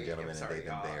ladies sorry. and gentlemen, I'm sorry, and they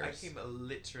them y'all. I theirs. came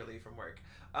literally from work.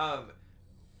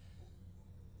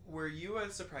 Were you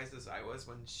as surprised as I was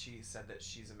when she said that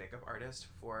she's a makeup artist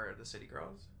for the City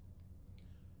Girls?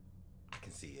 I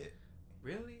can see it.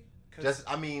 Really? 'Cause Just,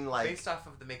 I mean, like, based off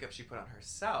of the makeup she put on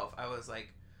herself, I was like,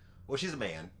 well, she's a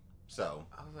man, so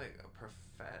a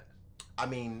perfect. I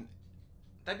mean,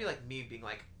 That'd be like me being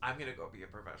like, I'm gonna go be a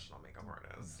professional makeup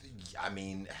artist. I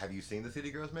mean, have you seen the City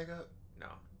Girls makeup? No.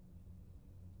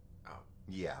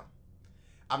 Yeah.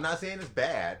 I'm not saying it's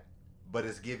bad, but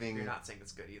it's giving. You're not saying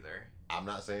it's good either. I'm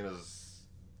not saying it's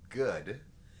good.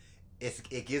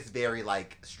 It gets very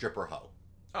like stripper hoe.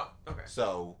 Oh, okay.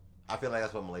 So I feel like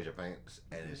that's what Malaysia thinks,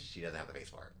 and she doesn't have the face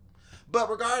for it. But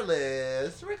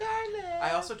regardless.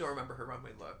 I also don't remember her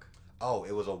runway look. Oh,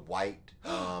 it was a white.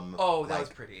 Oh, that like was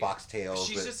pretty. Foxtails.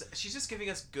 She's just giving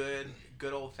us good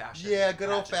old fashioned. Yeah, good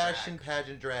old fashioned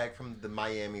pageant drag from the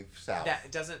Miami South.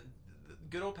 That doesn't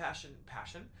good old fashioned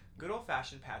pageant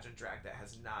drag that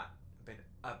has not been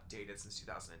updated since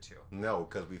 2002. No,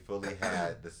 because we fully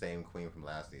had the same queen from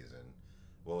last season.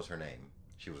 What was her name?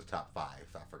 She was a top 5.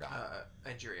 I forgot.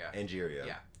 Angeria.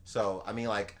 Yeah. So I mean,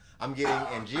 like, I'm getting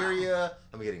Angeria.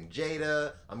 I'm getting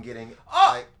Jada. I'm getting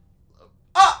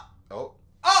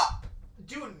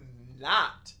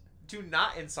Do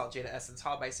not insult Jada Essence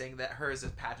Hall by saying that hers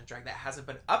is pageant drag that hasn't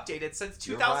been updated since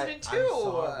You're 2002.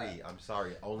 right. I'm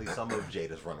sorry. Only some of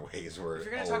Jada's runways were. If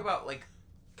you're gonna talk about like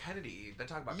Kennedy, then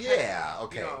talk about Yeah. Kennedy.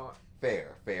 Okay. You know,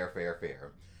 Fair.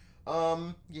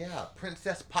 Yeah.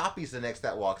 Princess Poppy's the next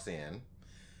that walks in.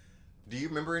 Do you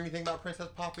remember anything about Princess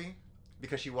Poppy?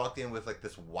 Because she walked in with like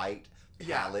this white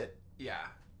palette yeah.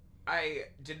 I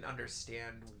didn't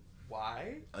understand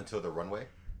why. until the runway.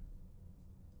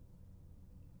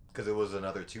 Because it was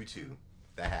another tutu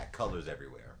that had colors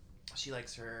everywhere. She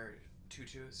likes her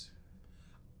tutus.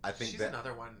 I think She's that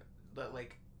another one that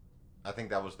like I think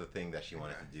that was the thing that she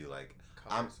wanted Okay. to do. Like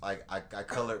colors. I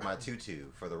colored my tutu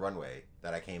for the runway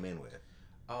that I came in with.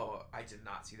 Oh, I did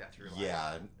not see that through. Line.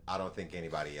 Yeah, I don't think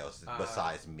anybody else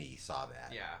besides me saw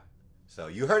that. Yeah. So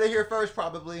you heard it here first,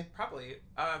 probably. Probably.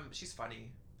 She's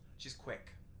funny. She's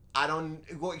quick. I don't.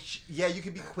 Well, yeah, you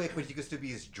could be quick, but you could still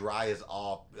be as dry as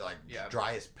Yeah.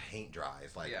 dry as paint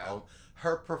dries. Like, Yeah.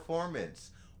 her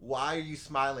performance. Why are you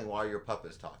smiling while your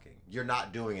puppet's talking? You're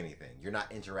not doing anything. You're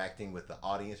not interacting with the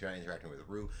audience. You're not interacting with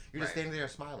Rue. You're just Right. standing there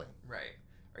smiling. Right.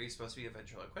 Are you supposed to be a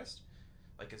ventriloquist?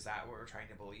 Like, is that what we're trying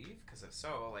to believe? Because if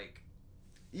so, like...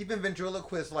 Even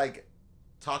ventriloquists, like,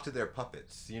 talk to their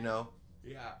puppets, you know?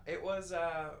 Yeah. It was,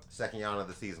 Second yawn of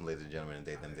the season, ladies and gentlemen, and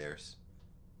they, them, theirs.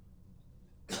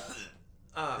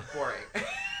 boring.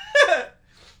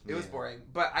 It was Yeah. boring.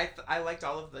 But I liked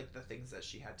all of, like, the things that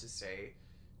she had to say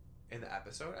in the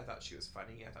episode. I thought she was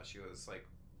funny. I thought she was, like,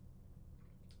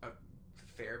 a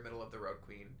fair middle-of-the-road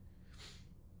queen.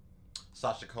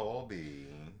 Sasha Colby.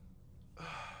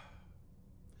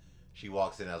 She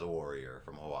walks in as a warrior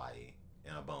from Hawaii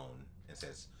in a bone and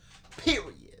says,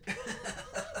 "Period." Because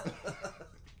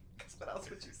what else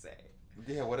would you say?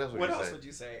 Yeah, what else would What you else say? would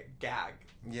you say? Gag.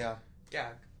 Yeah,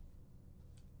 Gag.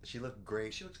 she looked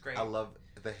great. She looks great. I love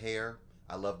the hair.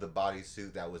 I love the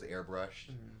bodysuit that was airbrushed.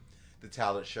 Mhm. The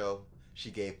talent show. She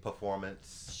gave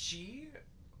performance.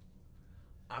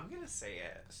 I'm gonna say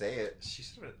it. Say it. She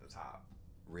should have been at the top.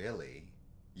 Really?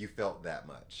 You felt that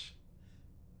much?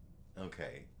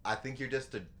 Okay. I think you're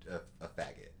just a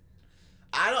faggot.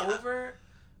 I don't. Over,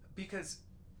 because,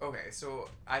 Okay, so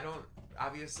I don't.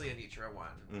 Obviously, Anitra won.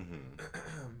 Mm-hmm.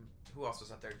 Who else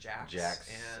was up there? Jax.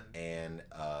 and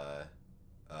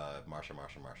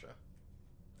Marsha.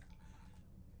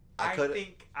 I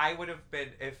think I would have been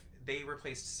if they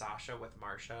replaced Sasha with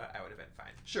Marsha. I would have been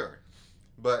fine. Sure,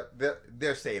 but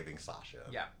they're saving Sasha.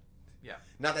 Yeah.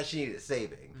 Not that she needed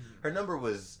saving. Mm-hmm. Her number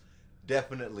was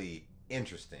definitely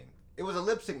interesting. It was a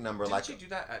lip sync number. Didn't like she do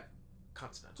that at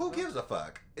Continental? Who gives a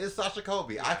fuck? It's Sasha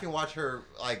Colby. Yeah. I can watch her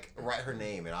like write her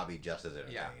name and I'll be just as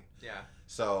entertained. Yeah.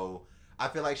 So I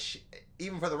feel like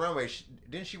even for the runway,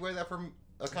 didn't she wear that for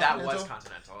a That Continental? was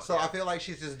Continental. So I feel like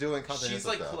she's just doing Continental She's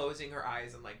like stuff. closing her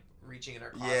eyes and like reaching in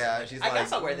her closet. Yeah, like, she's I like,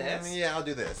 guess I'll wear this. Yeah, I'll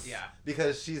do this. Yeah.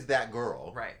 Because she's that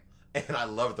girl. Right. And I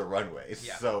love the runways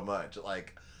Yeah. so much.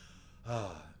 Like,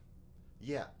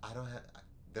 yeah, I don't have.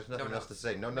 There's nothing else to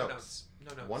say. No notes.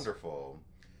 No notes. Wonderful.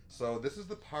 So this is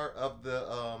the part of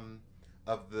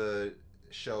the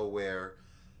show where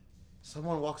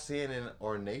someone walks in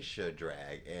Ornacia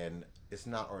drag, and it's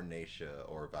not Ornacia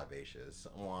or Vivacious.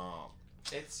 Wow.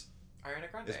 It's Ariana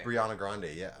Grande. It's Brianna Grande.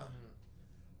 Yeah.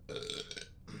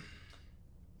 Mm-hmm.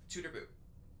 Tudor boot.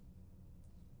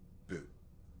 Boo.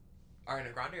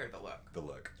 Ariana Grande or the look? The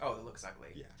look. Oh, the look's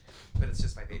ugly. Yeah. But it's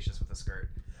just Vivacious with a skirt.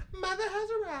 Mother has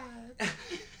arrived.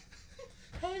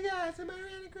 Hey guys, I'm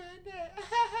Ariana Grande.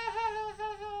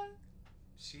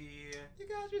 You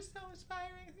guys are so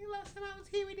inspiring. Last time I was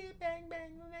here, we did Bang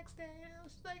Bang. The next day, and I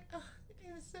was like, oh,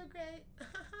 it was so great.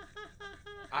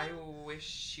 I wish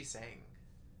she sang.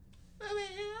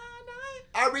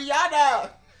 Ariana.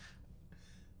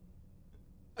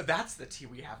 That's the tea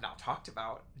we have not talked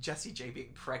about. Jessie J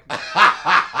being pregnant.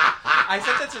 I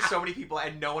sent that to so many people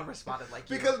and no one responded like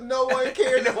you. Because no one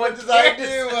cares No as one much as I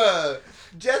cares. do.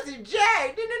 Jessie J.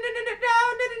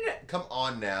 No. Come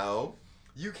on now.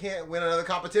 You can't win another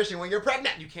competition when you're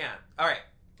pregnant. You can't. All right.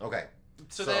 Okay.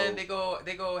 So then they go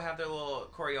have their little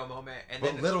choreo moment, and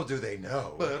But then little do they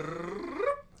know.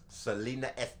 Selena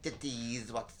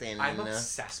Estides walks in. I'm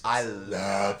obsessed with I Selena.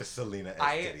 love Selena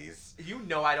Estides. You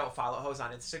know I don't follow hoes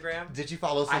on Instagram. Did you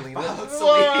follow Selena? I followed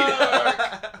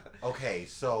Selena. Okay,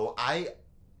 so I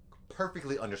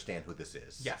perfectly understand who this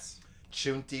is. Yes.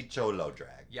 Chunti Cholo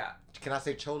drag. Yeah. Can I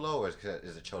say Cholo or is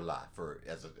it Chola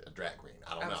as a drag queen?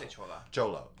 I don't know. I would say Chola.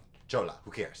 Chola.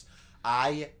 Who cares?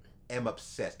 I am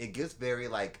obsessed. It gets very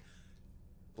like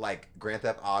Grand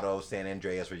Theft Auto San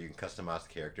Andreas where you can customize the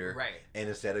character. Right. And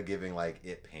instead of giving like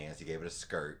it pants, you gave it a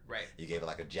skirt. Right. You gave it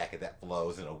like a jacket that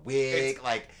flows and a wig.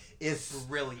 It's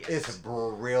brilliant. It's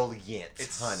brilliant,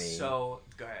 it's honey. So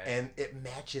good. And it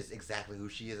matches exactly who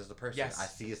she is as a person. Yes. I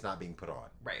see it's not being put on.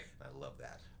 Right. I love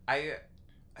that.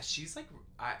 She's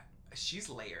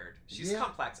layered. She's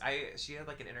complex. She had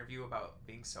like an interview about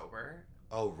being sober.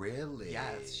 Oh really?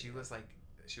 Yes. She was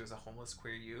a homeless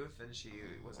queer youth, and she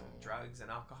was in drugs and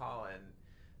alcohol, and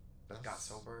got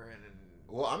sober, and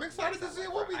well, I'm excited to see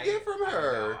what we I get from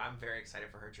her. I'm very excited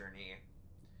for her journey.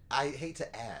 I hate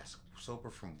to ask, sober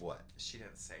from what? She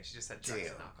didn't say. She just said drugs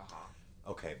and alcohol.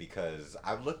 Okay, because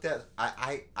I've looked at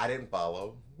I didn't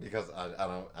follow because I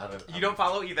don't. You don't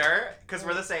follow either because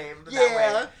we're the same.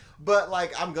 Yeah, but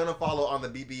like I'm gonna follow on the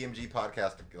BBMG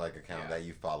podcast account that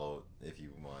you follow if you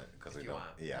want because we don't. Want.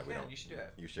 Yeah, we don't. You should do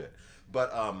it. You should.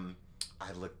 But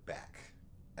I look back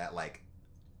at like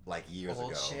years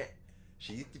ago. Shit.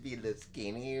 She used to be a little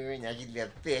skinnier and now she's a little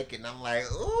thick, and I'm like,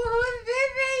 ooh, who's this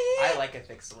right here? I like a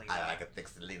thick Selena. I like a thick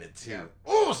Selena too. Yeah.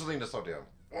 Oh, Selena's so damn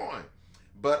fine.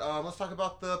 But let's talk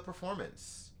about the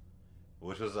performance,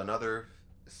 which was another,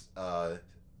 part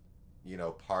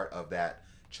of that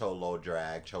Chola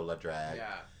drag.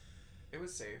 Yeah, it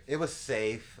was safe. It was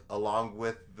safe, along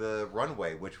with the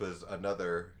runway, which was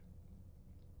another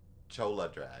Chola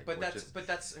drag. But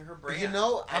that's her brand.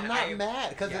 I'm not mad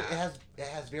because it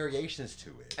has variations to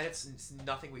it, and it's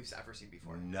nothing we've ever seen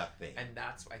before. Nothing. And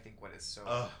that's I think what is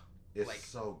so it's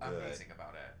so good, amazing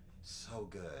about it. So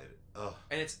good. Ugh.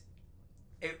 And it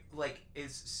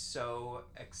is so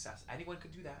accessible. Anyone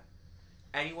could do that.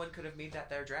 Anyone could have made that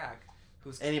their drag.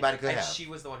 Anybody could have. And she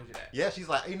was the one who did it. Yeah, she's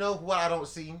like, you know what? I don't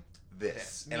see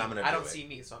this, and I'm gonna. I don't see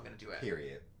me, so I'm gonna do it.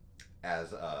 Period. As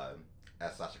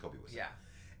Sasha Colby was. Yeah.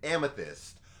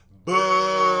 Amethyst. Boo!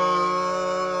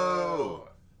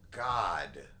 God,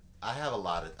 I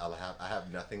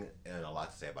have nothing and a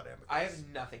lot to say about Amethyst. I have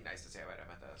nothing nice to say about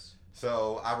Amethyst.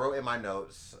 So I wrote in my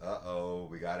notes.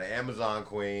 We got an Amazon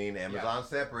queen, Amazon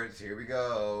separates. Here we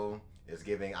go. It's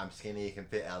giving. I'm skinny, can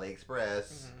fit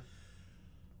AliExpress. Mm-hmm.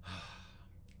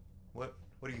 What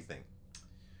do you think?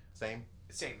 Same.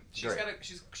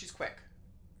 She's she's quick.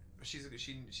 She's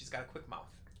got a quick mouth,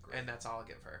 and that's all I'll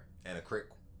give her. And a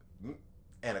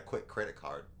quick credit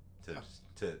card. to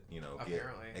get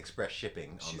Apparently. express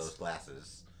shipping on She's- those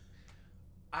glasses.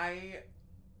 I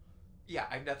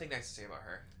have nothing nice to say about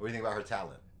her. What do you think about her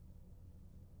talent?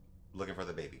 Looking for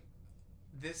the baby.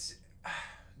 This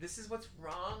is what's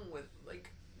wrong with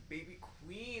like baby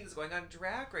queens going on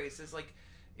Drag Races. Like,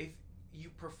 if you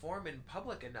perform in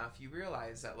public enough, you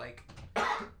realize that like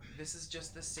this is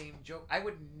just the same joke. I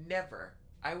would never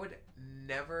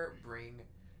bring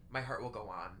My Heart Will Go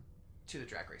On to the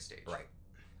Drag Race stage. Right.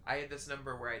 I had this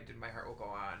number where I did My Heart Will Go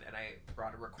On, and I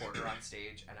brought a recorder on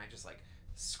stage, and I just like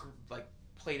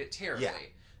played it terribly. Yeah.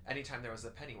 Anytime there was a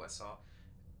penny whistle,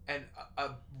 and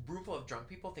a room full of drunk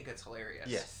people think it's hilarious.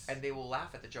 Yes. And they will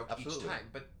laugh at the joke Absolutely. each time.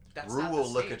 But that's Rue not will the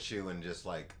look stage. at you and just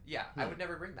like, Yeah, I would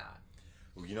never bring that.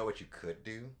 well, you know what you could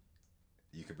do?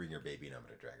 You could bring your baby number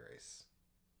to Drag Race.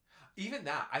 Even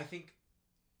that, I think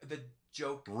the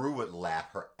joke. Rue would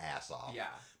laugh her ass off. Yeah.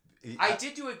 I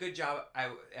did do a good job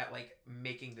at like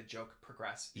making the joke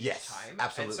progress each Yes, time.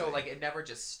 absolutely. And so like it never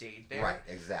just stayed there. Right,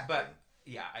 exactly. But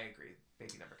yeah, I agree.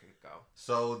 Baby number could go.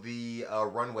 So the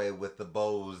runway with the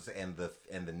bows and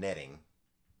the netting.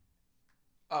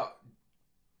 Oh,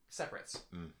 separates.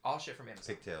 Mm. All shit from Amazon.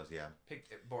 Pigtails, yeah.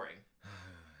 Boring.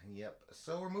 Yep.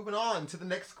 So we're moving on to the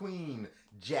next queen,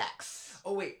 Jax.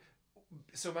 Oh wait.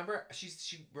 So remember, she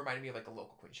reminded me of like a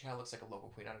local queen. She kind of looks like a local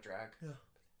queen out of drag.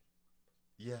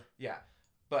 Yeah. Yeah,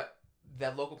 but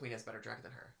that local queen has better drag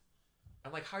than her.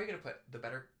 I'm like, how are you gonna put the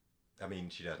better? I mean,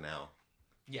 she does now.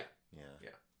 Yeah. Yeah.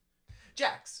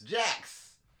 Jax.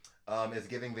 Jax is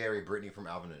giving very Brittany from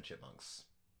Alvin and the Chipmunks.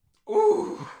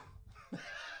 Ooh.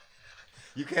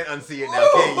 You can't unsee it now,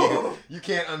 can you? You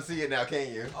can't unsee it now,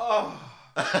 can you? Oh.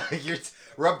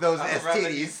 Rub those I'll rub STDs.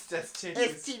 these STDs.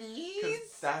 STDs.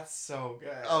 'Cause that's so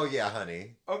good. Oh yeah,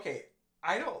 honey. Okay,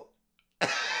 I don't.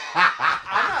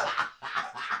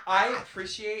 I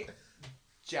appreciate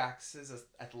Jax's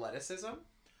athleticism,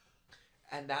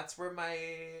 and that's where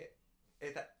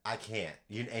I can't.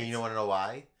 You want to know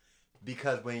why?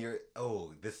 Because when you're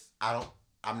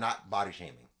I'm not body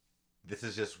shaming. This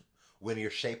is just when you're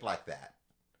shaped like that,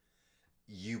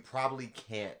 you probably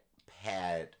can't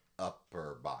pad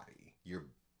upper body. You're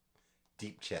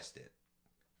deep chested,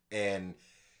 and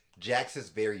Jax is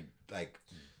very like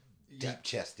deep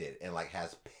chested and like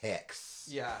has pecs.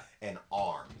 Yeah. And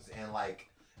arms and like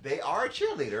they are a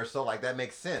cheerleader, so like that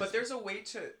makes sense. But there's a way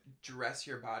to dress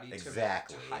your body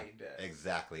exactly to hide it.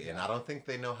 Exactly, Yeah. and I don't think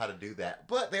they know how to do that.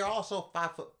 But they're also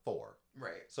 5'4".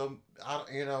 Right. So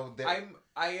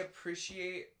I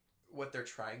appreciate what they're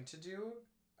trying to do.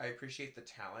 I appreciate the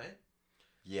talent.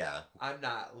 Yeah. I'm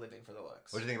not living for the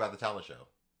looks. What do you think about the talent show?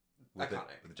 With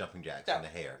Iconic. the jumping jacks That- and the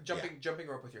hair. Jumping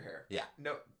rope with your hair. Yeah.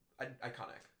 No,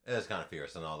 iconic. It was kind of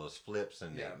fierce and all those flips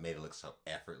and Yeah. they made it look so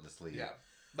effortlessly. Yeah.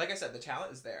 Like I said, the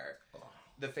talent is there. Oh.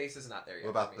 The face is not there yet.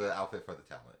 What about for me. the outfit for the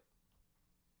talent?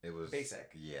 It was Basic?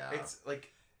 Yeah. It's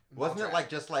like. Wasn't it drag. like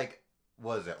just like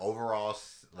was it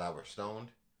overalls that were stoned?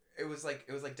 It was like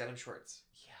denim shorts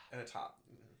Yeah. and a top.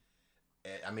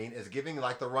 I mean, it's giving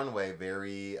like the runway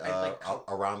very like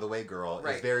around the way girl.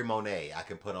 Right. It's very Monet. I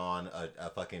can put on a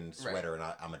fucking sweater and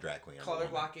I'm a drag queen. I'm a Color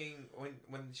woman. blocking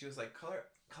when she was like color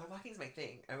blocking is my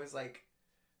thing. I was like.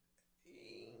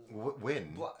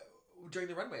 When? During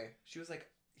the runway, she was like,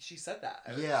 she said that.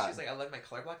 Yeah. She's like, I love my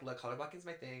color block. Color blocking is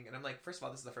my thing. And I'm like, first of all,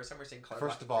 this is the first time we're seeing color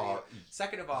First blocking. of all, for you.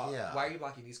 Second of all, yeah. why are you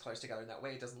blocking these colors together in that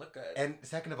way? It doesn't look good. And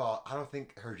second of all, I don't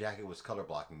think her jacket was color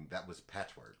blocking. That was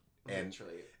patchwork. And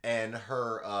Literally. and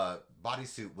her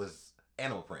bodysuit was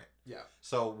animal print. Yeah.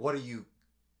 So what are you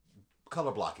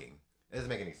color blocking? It doesn't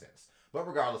make any sense. But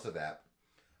regardless of that,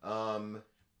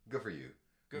 good for you.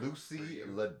 Good Lucy for you.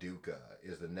 LaDuca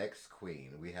is the next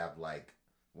queen. We have like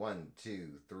 1, 2,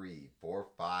 3, 4,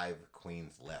 5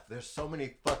 queens left. There's so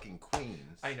many fucking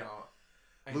queens. I know.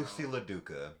 Lucy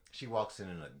LaDuca. She walks in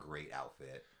a great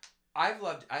outfit. I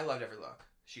loved every look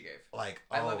she gave. Like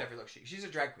I loved every look she's a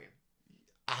drag queen.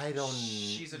 I don't.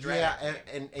 She's a drag Yeah,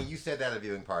 queen. and you said that at a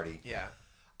viewing party. Yeah.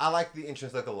 I like the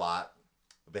entrance look a lot.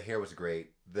 The hair was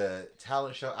great. The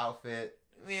talent show outfit.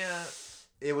 Yeah.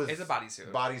 It was. It's a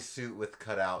bodysuit. Bodysuit with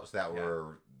cutouts that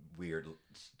were weird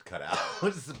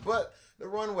cutouts, but the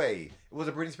runway. It was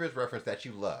a Britney Spears reference that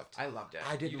you loved. I loved it.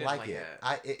 I didn't like it.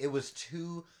 It was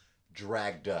too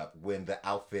dragged up when the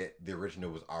outfit, the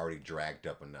original, was already dragged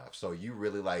up enough. So you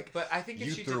really like. But I think if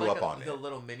you she did threw like up on the it.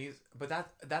 little minis, but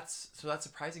that's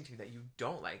surprising to me that you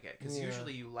don't like it because Yeah.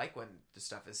 usually you like when the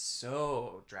stuff is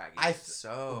so draggy.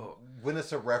 When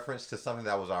it's a reference to something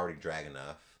that was already drag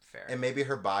enough, fair. and maybe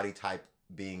her body type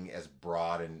being as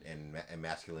broad and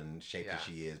masculine shaped as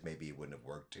Yeah. she is, maybe it wouldn't have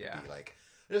worked to Yeah. be like.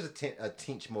 There's a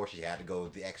tinge more she had to go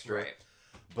with the extra. Right.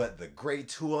 but the gray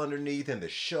tulle underneath and the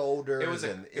shoulders,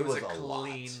 it was a lot.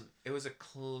 It was a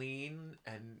clean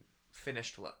and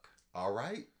finished look. All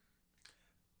right.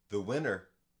 The winner,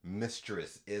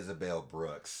 Mistress Isabel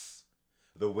Brooks.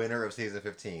 The winner of season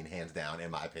 15, hands down,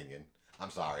 in my opinion. I'm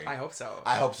sorry. I hope so.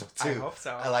 I hope so too. I hope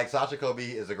so. I like Sasha Kobe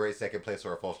is a great second place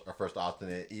for a first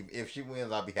alternate. If she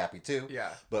wins, I'll be happy too. Yeah.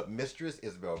 But Mistress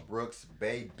Isabel Brooks,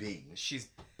 baby. She's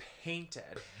painted.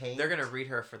 They're gonna read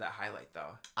her for that highlight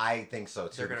though. I think so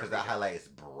too, because that highlight is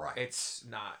bright. It's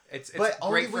not. It's but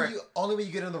great only when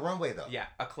you get in the runway though. Yeah,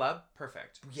 a club,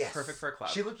 perfect. Yes, perfect for a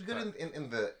club. She looked good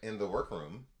in the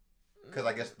workroom, because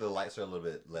I guess the lights are a little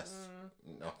bit less.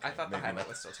 Okay, I thought the highlight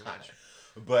was still too much.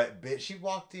 But bitch, she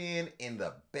walked in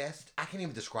the best. I can't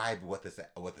even describe what this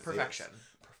perfection. is.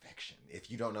 Perfection.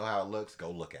 If you don't know how it looks, go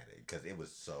look at it, because it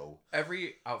was so.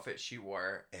 Every outfit she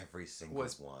wore, every single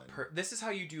one. This is how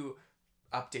you do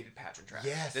updated pageant drag.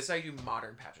 Yes. This is how you do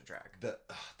modern pageant drag.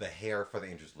 The hair for the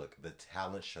Angels look, the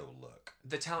talent show look,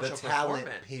 the talent show talent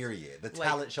performance. period, the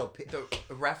talent show. The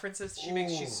references she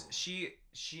makes.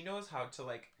 She knows how to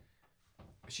like.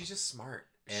 She's just smart.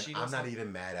 And I'm not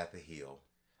even mad at the heel.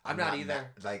 I'm not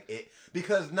either.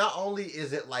 Because not only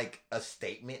is it like a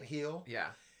statement heel. Yeah.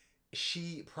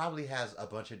 She probably has a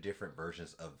bunch of different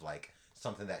versions of like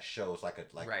something that shows like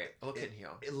right. Look at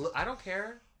heel. I don't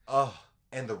care. Oh,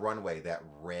 and the runway, that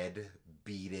red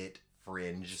beaded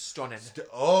fringe. Stunning.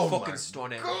 Fucking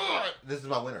stunning. God. This is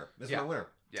my winner. This is my winner.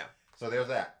 Yeah. So there's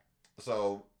that.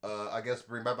 So I guess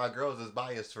Bring Back My Girls is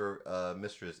biased for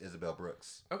Mistress Isabel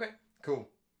Brooks. Okay. Cool.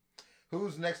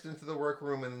 Who's next into the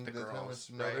workroom and the girls?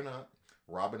 No, they're not.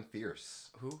 Robin Fierce.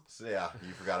 Who? So, yeah,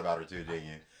 you forgot about her too, didn't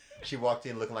you? She walked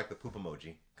in looking like the poop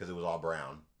emoji because it was all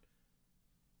brown.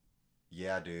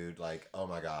 Yeah, dude. Like, oh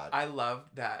my god. I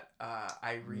loved that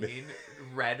Irene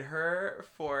read her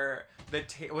for the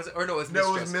tape. Was it? Or no, it was Mistress.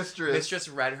 No, it was Mistress. Mistress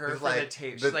read her for the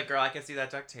tape. She's like, girl, I can see that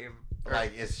duct tape.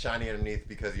 Like, it's shiny underneath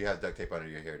because you have duct tape under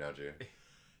your hair, don't you?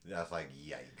 That's like,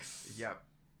 yikes. Yep.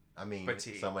 I mean,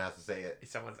 someone has to say it.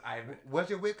 Where's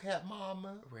your wig cap,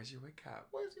 mama? Where's your wig cap?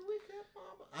 Where's your wig cap,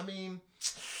 mama? I mean,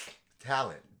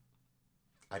 talent.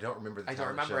 I don't remember the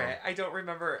talent show. I don't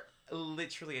remember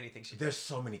literally anything she did. There's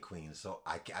so many queens, so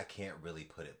I can't really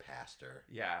put it past her.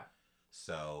 Yeah.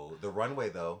 So the runway,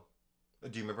 though,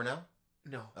 do you remember now?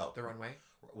 No. Oh, the runway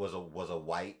was a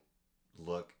white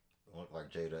look, looked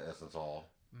like Jada Essence Hall.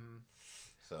 Mm.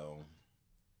 So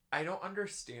I don't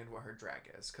understand what her drag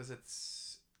is because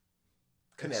it's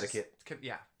Connecticut.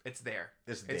 It's there.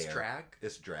 It's drag.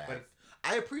 It's drag. But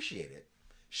I appreciate it.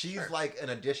 She's like an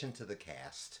addition to the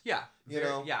cast. Yeah. You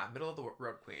know? Yeah, middle of the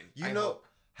road queen.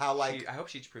 I hope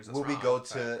she proves us wrong. When we go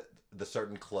to the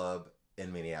certain club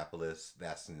in Minneapolis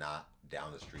that's not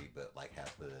down the street, but like has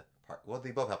the park. Well,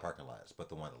 they both have parking lots, but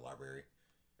the one at the library.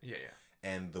 Yeah.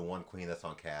 And the one queen that's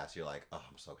on cast, you're like, oh,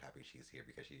 I'm so happy she's here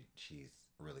because she's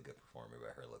a really good performer,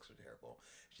 but her looks are terrible.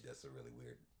 She does a really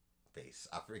weird face.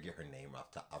 I forget her name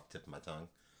off the tip of my tongue.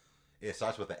 It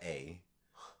starts with an A.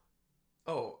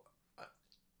 Oh.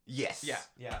 Yes.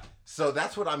 Yeah. So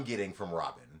that's what I'm getting from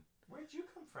Robin. Where'd you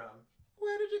come from?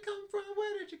 Where did you come from?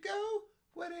 Where did you go?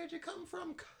 Where did you come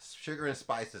from? Sugar and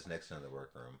Spice is next in the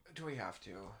workroom. Do we have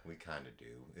to? We kind of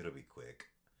do. It'll be quick.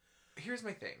 Here's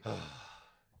my thing.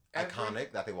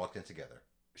 Iconic that they walked in together.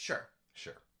 Sure.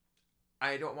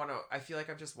 I don't want to. I feel like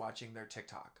I'm just watching their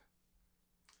TikTok.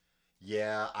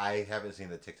 Yeah, I haven't seen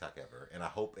the TikTok ever, and I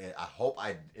hope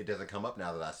it doesn't come up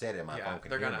now that I said it. My phone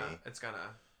can hear me. It's gonna.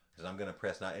 Because I'm gonna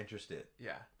press not interested.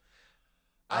 Yeah.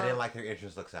 I didn't like their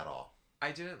entrance looks at all.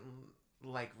 I didn't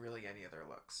like really any of their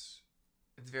looks.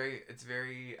 It's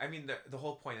very. I mean, the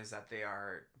whole point is that they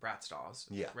are Bratz dolls.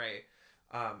 Yeah. Right.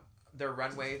 Their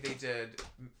runway, they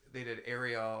did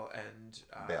Ariel and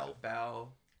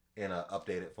Belle. In an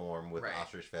updated form with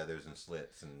ostrich feathers and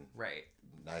slits and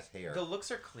nice hair. The looks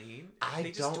are clean.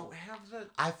 They just don't have the.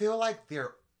 I feel like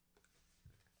they're.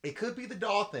 It could be the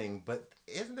doll thing, but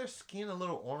isn't their skin a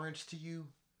little orange to you?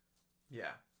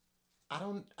 Yeah. I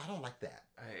don't like that.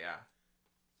 Yeah.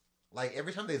 Like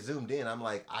every time they zoomed in, I'm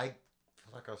like, I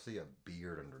feel like I see a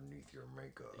beard underneath your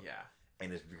makeup. Yeah.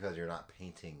 And it's because you're not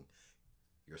painting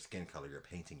your skin color; you're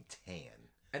painting tan.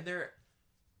 And they're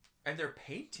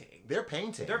painting. They're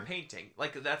painting.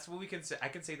 Like that's what we can say. I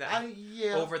can say that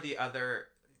over the other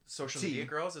social media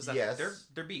girls is that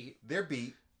they're beat. They're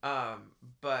beat.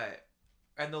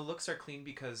 And the looks are clean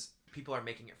because people are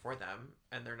making it for them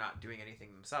and they're not doing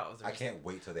anything themselves. I can't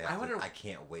wait till they have I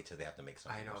can't wait till they have to make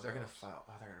something. I know they're gonna fall.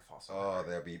 Oh, they're gonna fall so hard.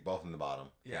 They'll be both in the bottom.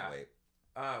 Yeah. Can't wait.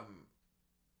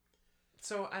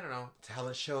 So I don't know.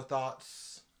 Talent show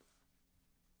thoughts.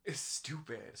 It's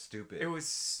stupid. Stupid. It was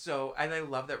so, and I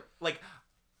love that. Like,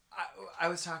 I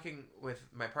was talking with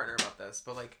my partner about this,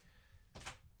 but like,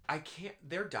 I can't.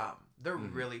 They're dumb. They're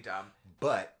really dumb.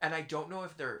 But and I don't know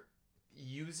if they're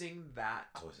using that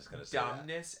I was just gonna say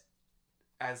dumbness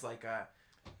as like a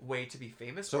way to be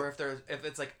famous, So- or if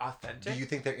it's like authentic. do you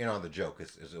think they're in on the joke?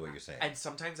 Is what you're saying? And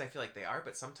sometimes I feel like they are,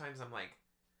 but sometimes I'm like,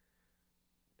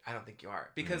 I don't think you are,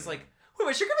 because like, where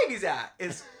my sugar babies at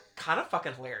is kind of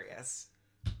fucking hilarious.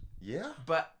 Yeah.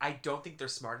 But I don't think they're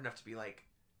smart enough to be like,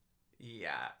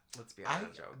 yeah, let's be on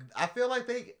a joke. I feel like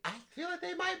they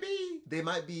might be. They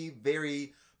might be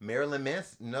very Marilyn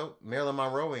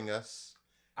Monroeing us.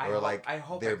 I Or hope, like I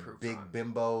hope they're I proved big wrong.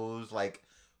 bimbos. Like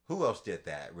who else did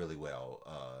that really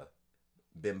well?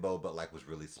 Bimbo, but like was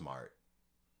really smart.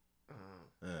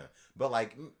 But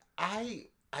like I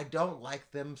don't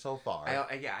like them so far.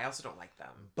 I also don't like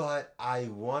them. But I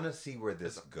want to see where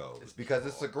this goes because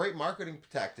it's a great marketing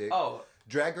tactic. Oh,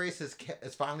 Drag Race has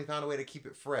finally found a way to keep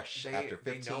it fresh after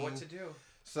 15. They know what to do.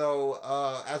 So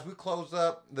as we close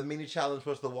up, the mini challenge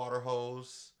was the water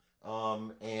hose,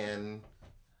 and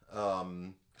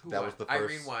that was the first.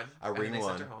 Irene won. Irene and then they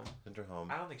won. Sent her home. Sent her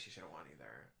home. I don't think she should have won either.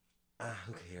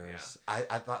 Who cares?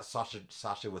 I thought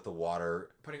Sasha with the water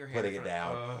Putting it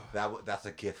down. That's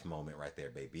a gift moment right there,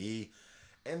 baby.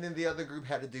 And then the other group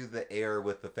had to do the air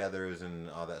with the feathers and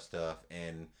all that stuff.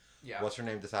 And what's her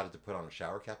name decided to put on a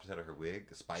shower cap instead of her wig?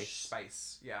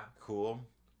 Spice. Yeah. Cool.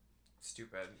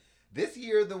 Stupid. This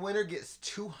year, the winner gets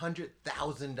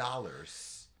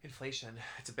 $200,000. Inflation.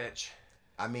 It's a bitch.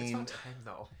 I mean, it's about time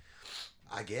though.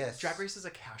 I guess. Drag Race is a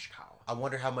cash cow. I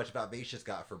wonder how much Vivacious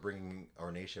got for bringing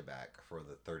Ornacia back for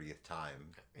the 30th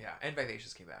time. Yeah, and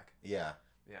Vivacious came back. Yeah.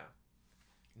 Yeah.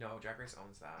 No, Drag Race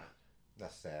owns that.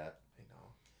 That's sad. I know.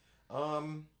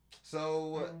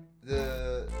 So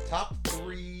the top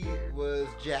 3 was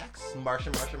Jax,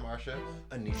 Marsha.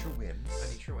 Anisha wins.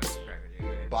 Anisha wins.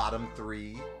 Bottom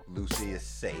 3, Lucy is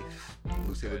safe.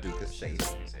 Lucy LaDuke is safe.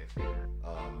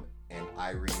 And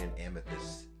Irene and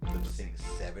Amethyst lip sync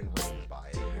 7 rings by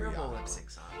it. Terrible lip sync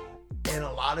song. And a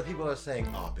lot of people are saying,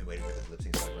 "Oh, I've been waiting for this lip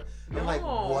sync song." I'm No, like,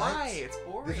 "What? Why? It's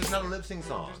boring. This is not a lip sync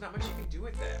song." There's not much you can do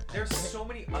with it. There's so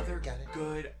many other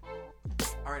good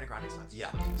Ariana Grande songs. Yeah,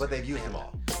 but they've used them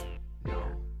all. No.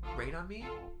 Rain on Me?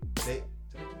 They.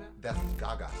 Did I do that? That's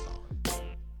Gaga's song.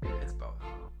 It's both.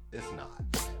 It's not.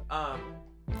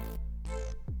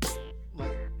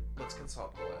 Let's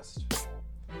consult the list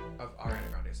of Ariana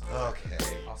Grande songs. Okay.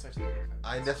 I'll start to the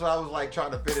That's what I was like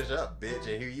trying to finish up, bitch.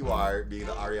 And here you are, being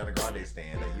the Ariana Grande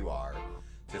stan that you are,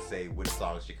 to say which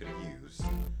songs she could have used.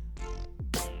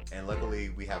 And luckily,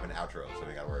 we have an outro, so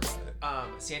we gotta worry about it.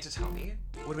 Santa Tell Me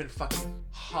would have been fucking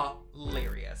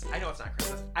hilarious. I know it's not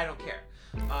Christmas. I don't care.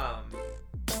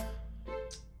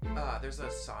 There's a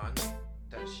song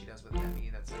that she does with Demi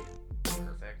that's like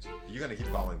perfect. You're gonna keep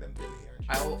calling them Demi, aren't you?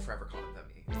 I will forever call them Demi.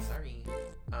 Sorry.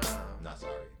 Not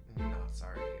sorry. Not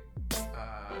sorry.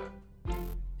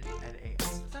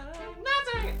 N-A-S. Not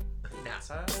sorry.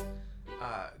 NASA.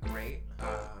 Great.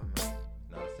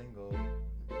 Not a single.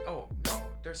 Oh, no.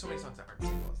 There's so many songs that aren't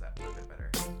singles that would have been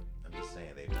better. I'm just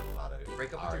saying, they've done a lot of...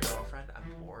 Break up with your girlfriend. I'm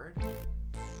bored.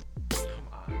 Come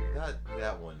on.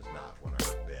 That one's not one of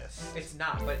her best. It's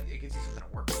not, but it gives you something to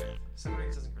work with. Somebody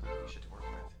doesn't really give you shit to work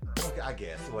with. Okay, I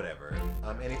guess. Whatever.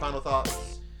 Any final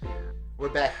thoughts? We're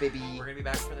back, baby. We're gonna be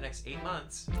back for the next 8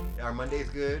 months. Are Mondays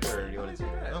good, or do you want Mondays to?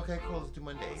 are good. Okay, cool. Let's do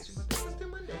Mondays. Let's do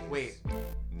Mondays. Wait.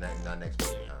 Not next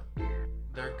Monday, huh?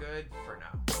 They're good for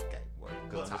now. Okay. Well,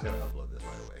 We'll I'm just talk. gonna upload this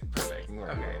right away. Perfect.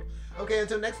 Okay. Okay.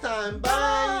 Until next time.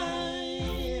 Bye.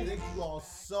 Thank you all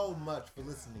so much for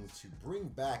listening to Bring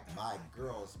Back My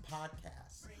Girls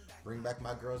podcast. Bring Back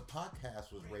My Girls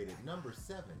podcast was rated number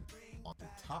 7 on the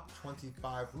top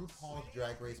 25 RuPaul's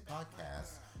Drag Race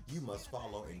podcasts you must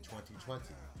follow in 2020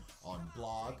 on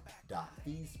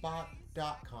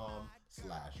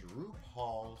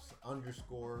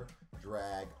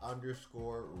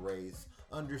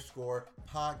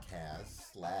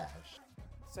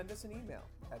Send us an email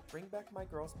at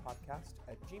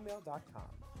bringbackmygirlspodcast@gmail.com.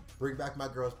 Bring Back My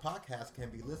Girls podcast can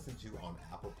be listened to on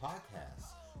Apple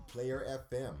Podcasts, Player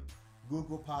FM,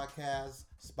 Google Podcasts,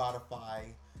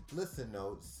 Spotify, Listen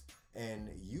Notes, and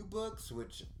UBooks,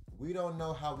 which we don't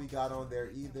know how we got on there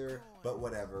either, but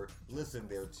whatever, listen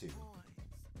there too.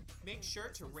 Make sure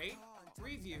to rate,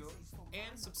 review,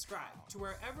 and subscribe to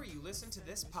wherever you listen to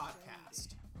this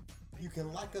podcast. You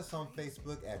can like us on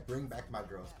Facebook at Bring Back My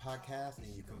Girls Podcast, and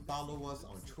you can follow us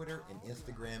on Twitter and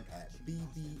Instagram at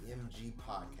BBMG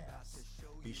Podcast.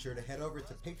 Be sure to head over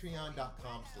to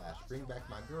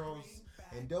patreon.com/bringbackmygirls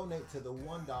and donate to the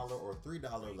 $1 or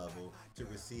 $3 level to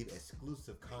receive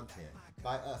exclusive content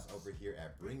by us over here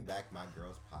at Bring Back My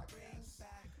Girls Podcast.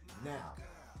 Now,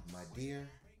 my dear,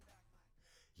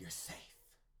 you're safe.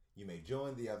 You may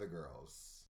join the other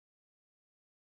girls.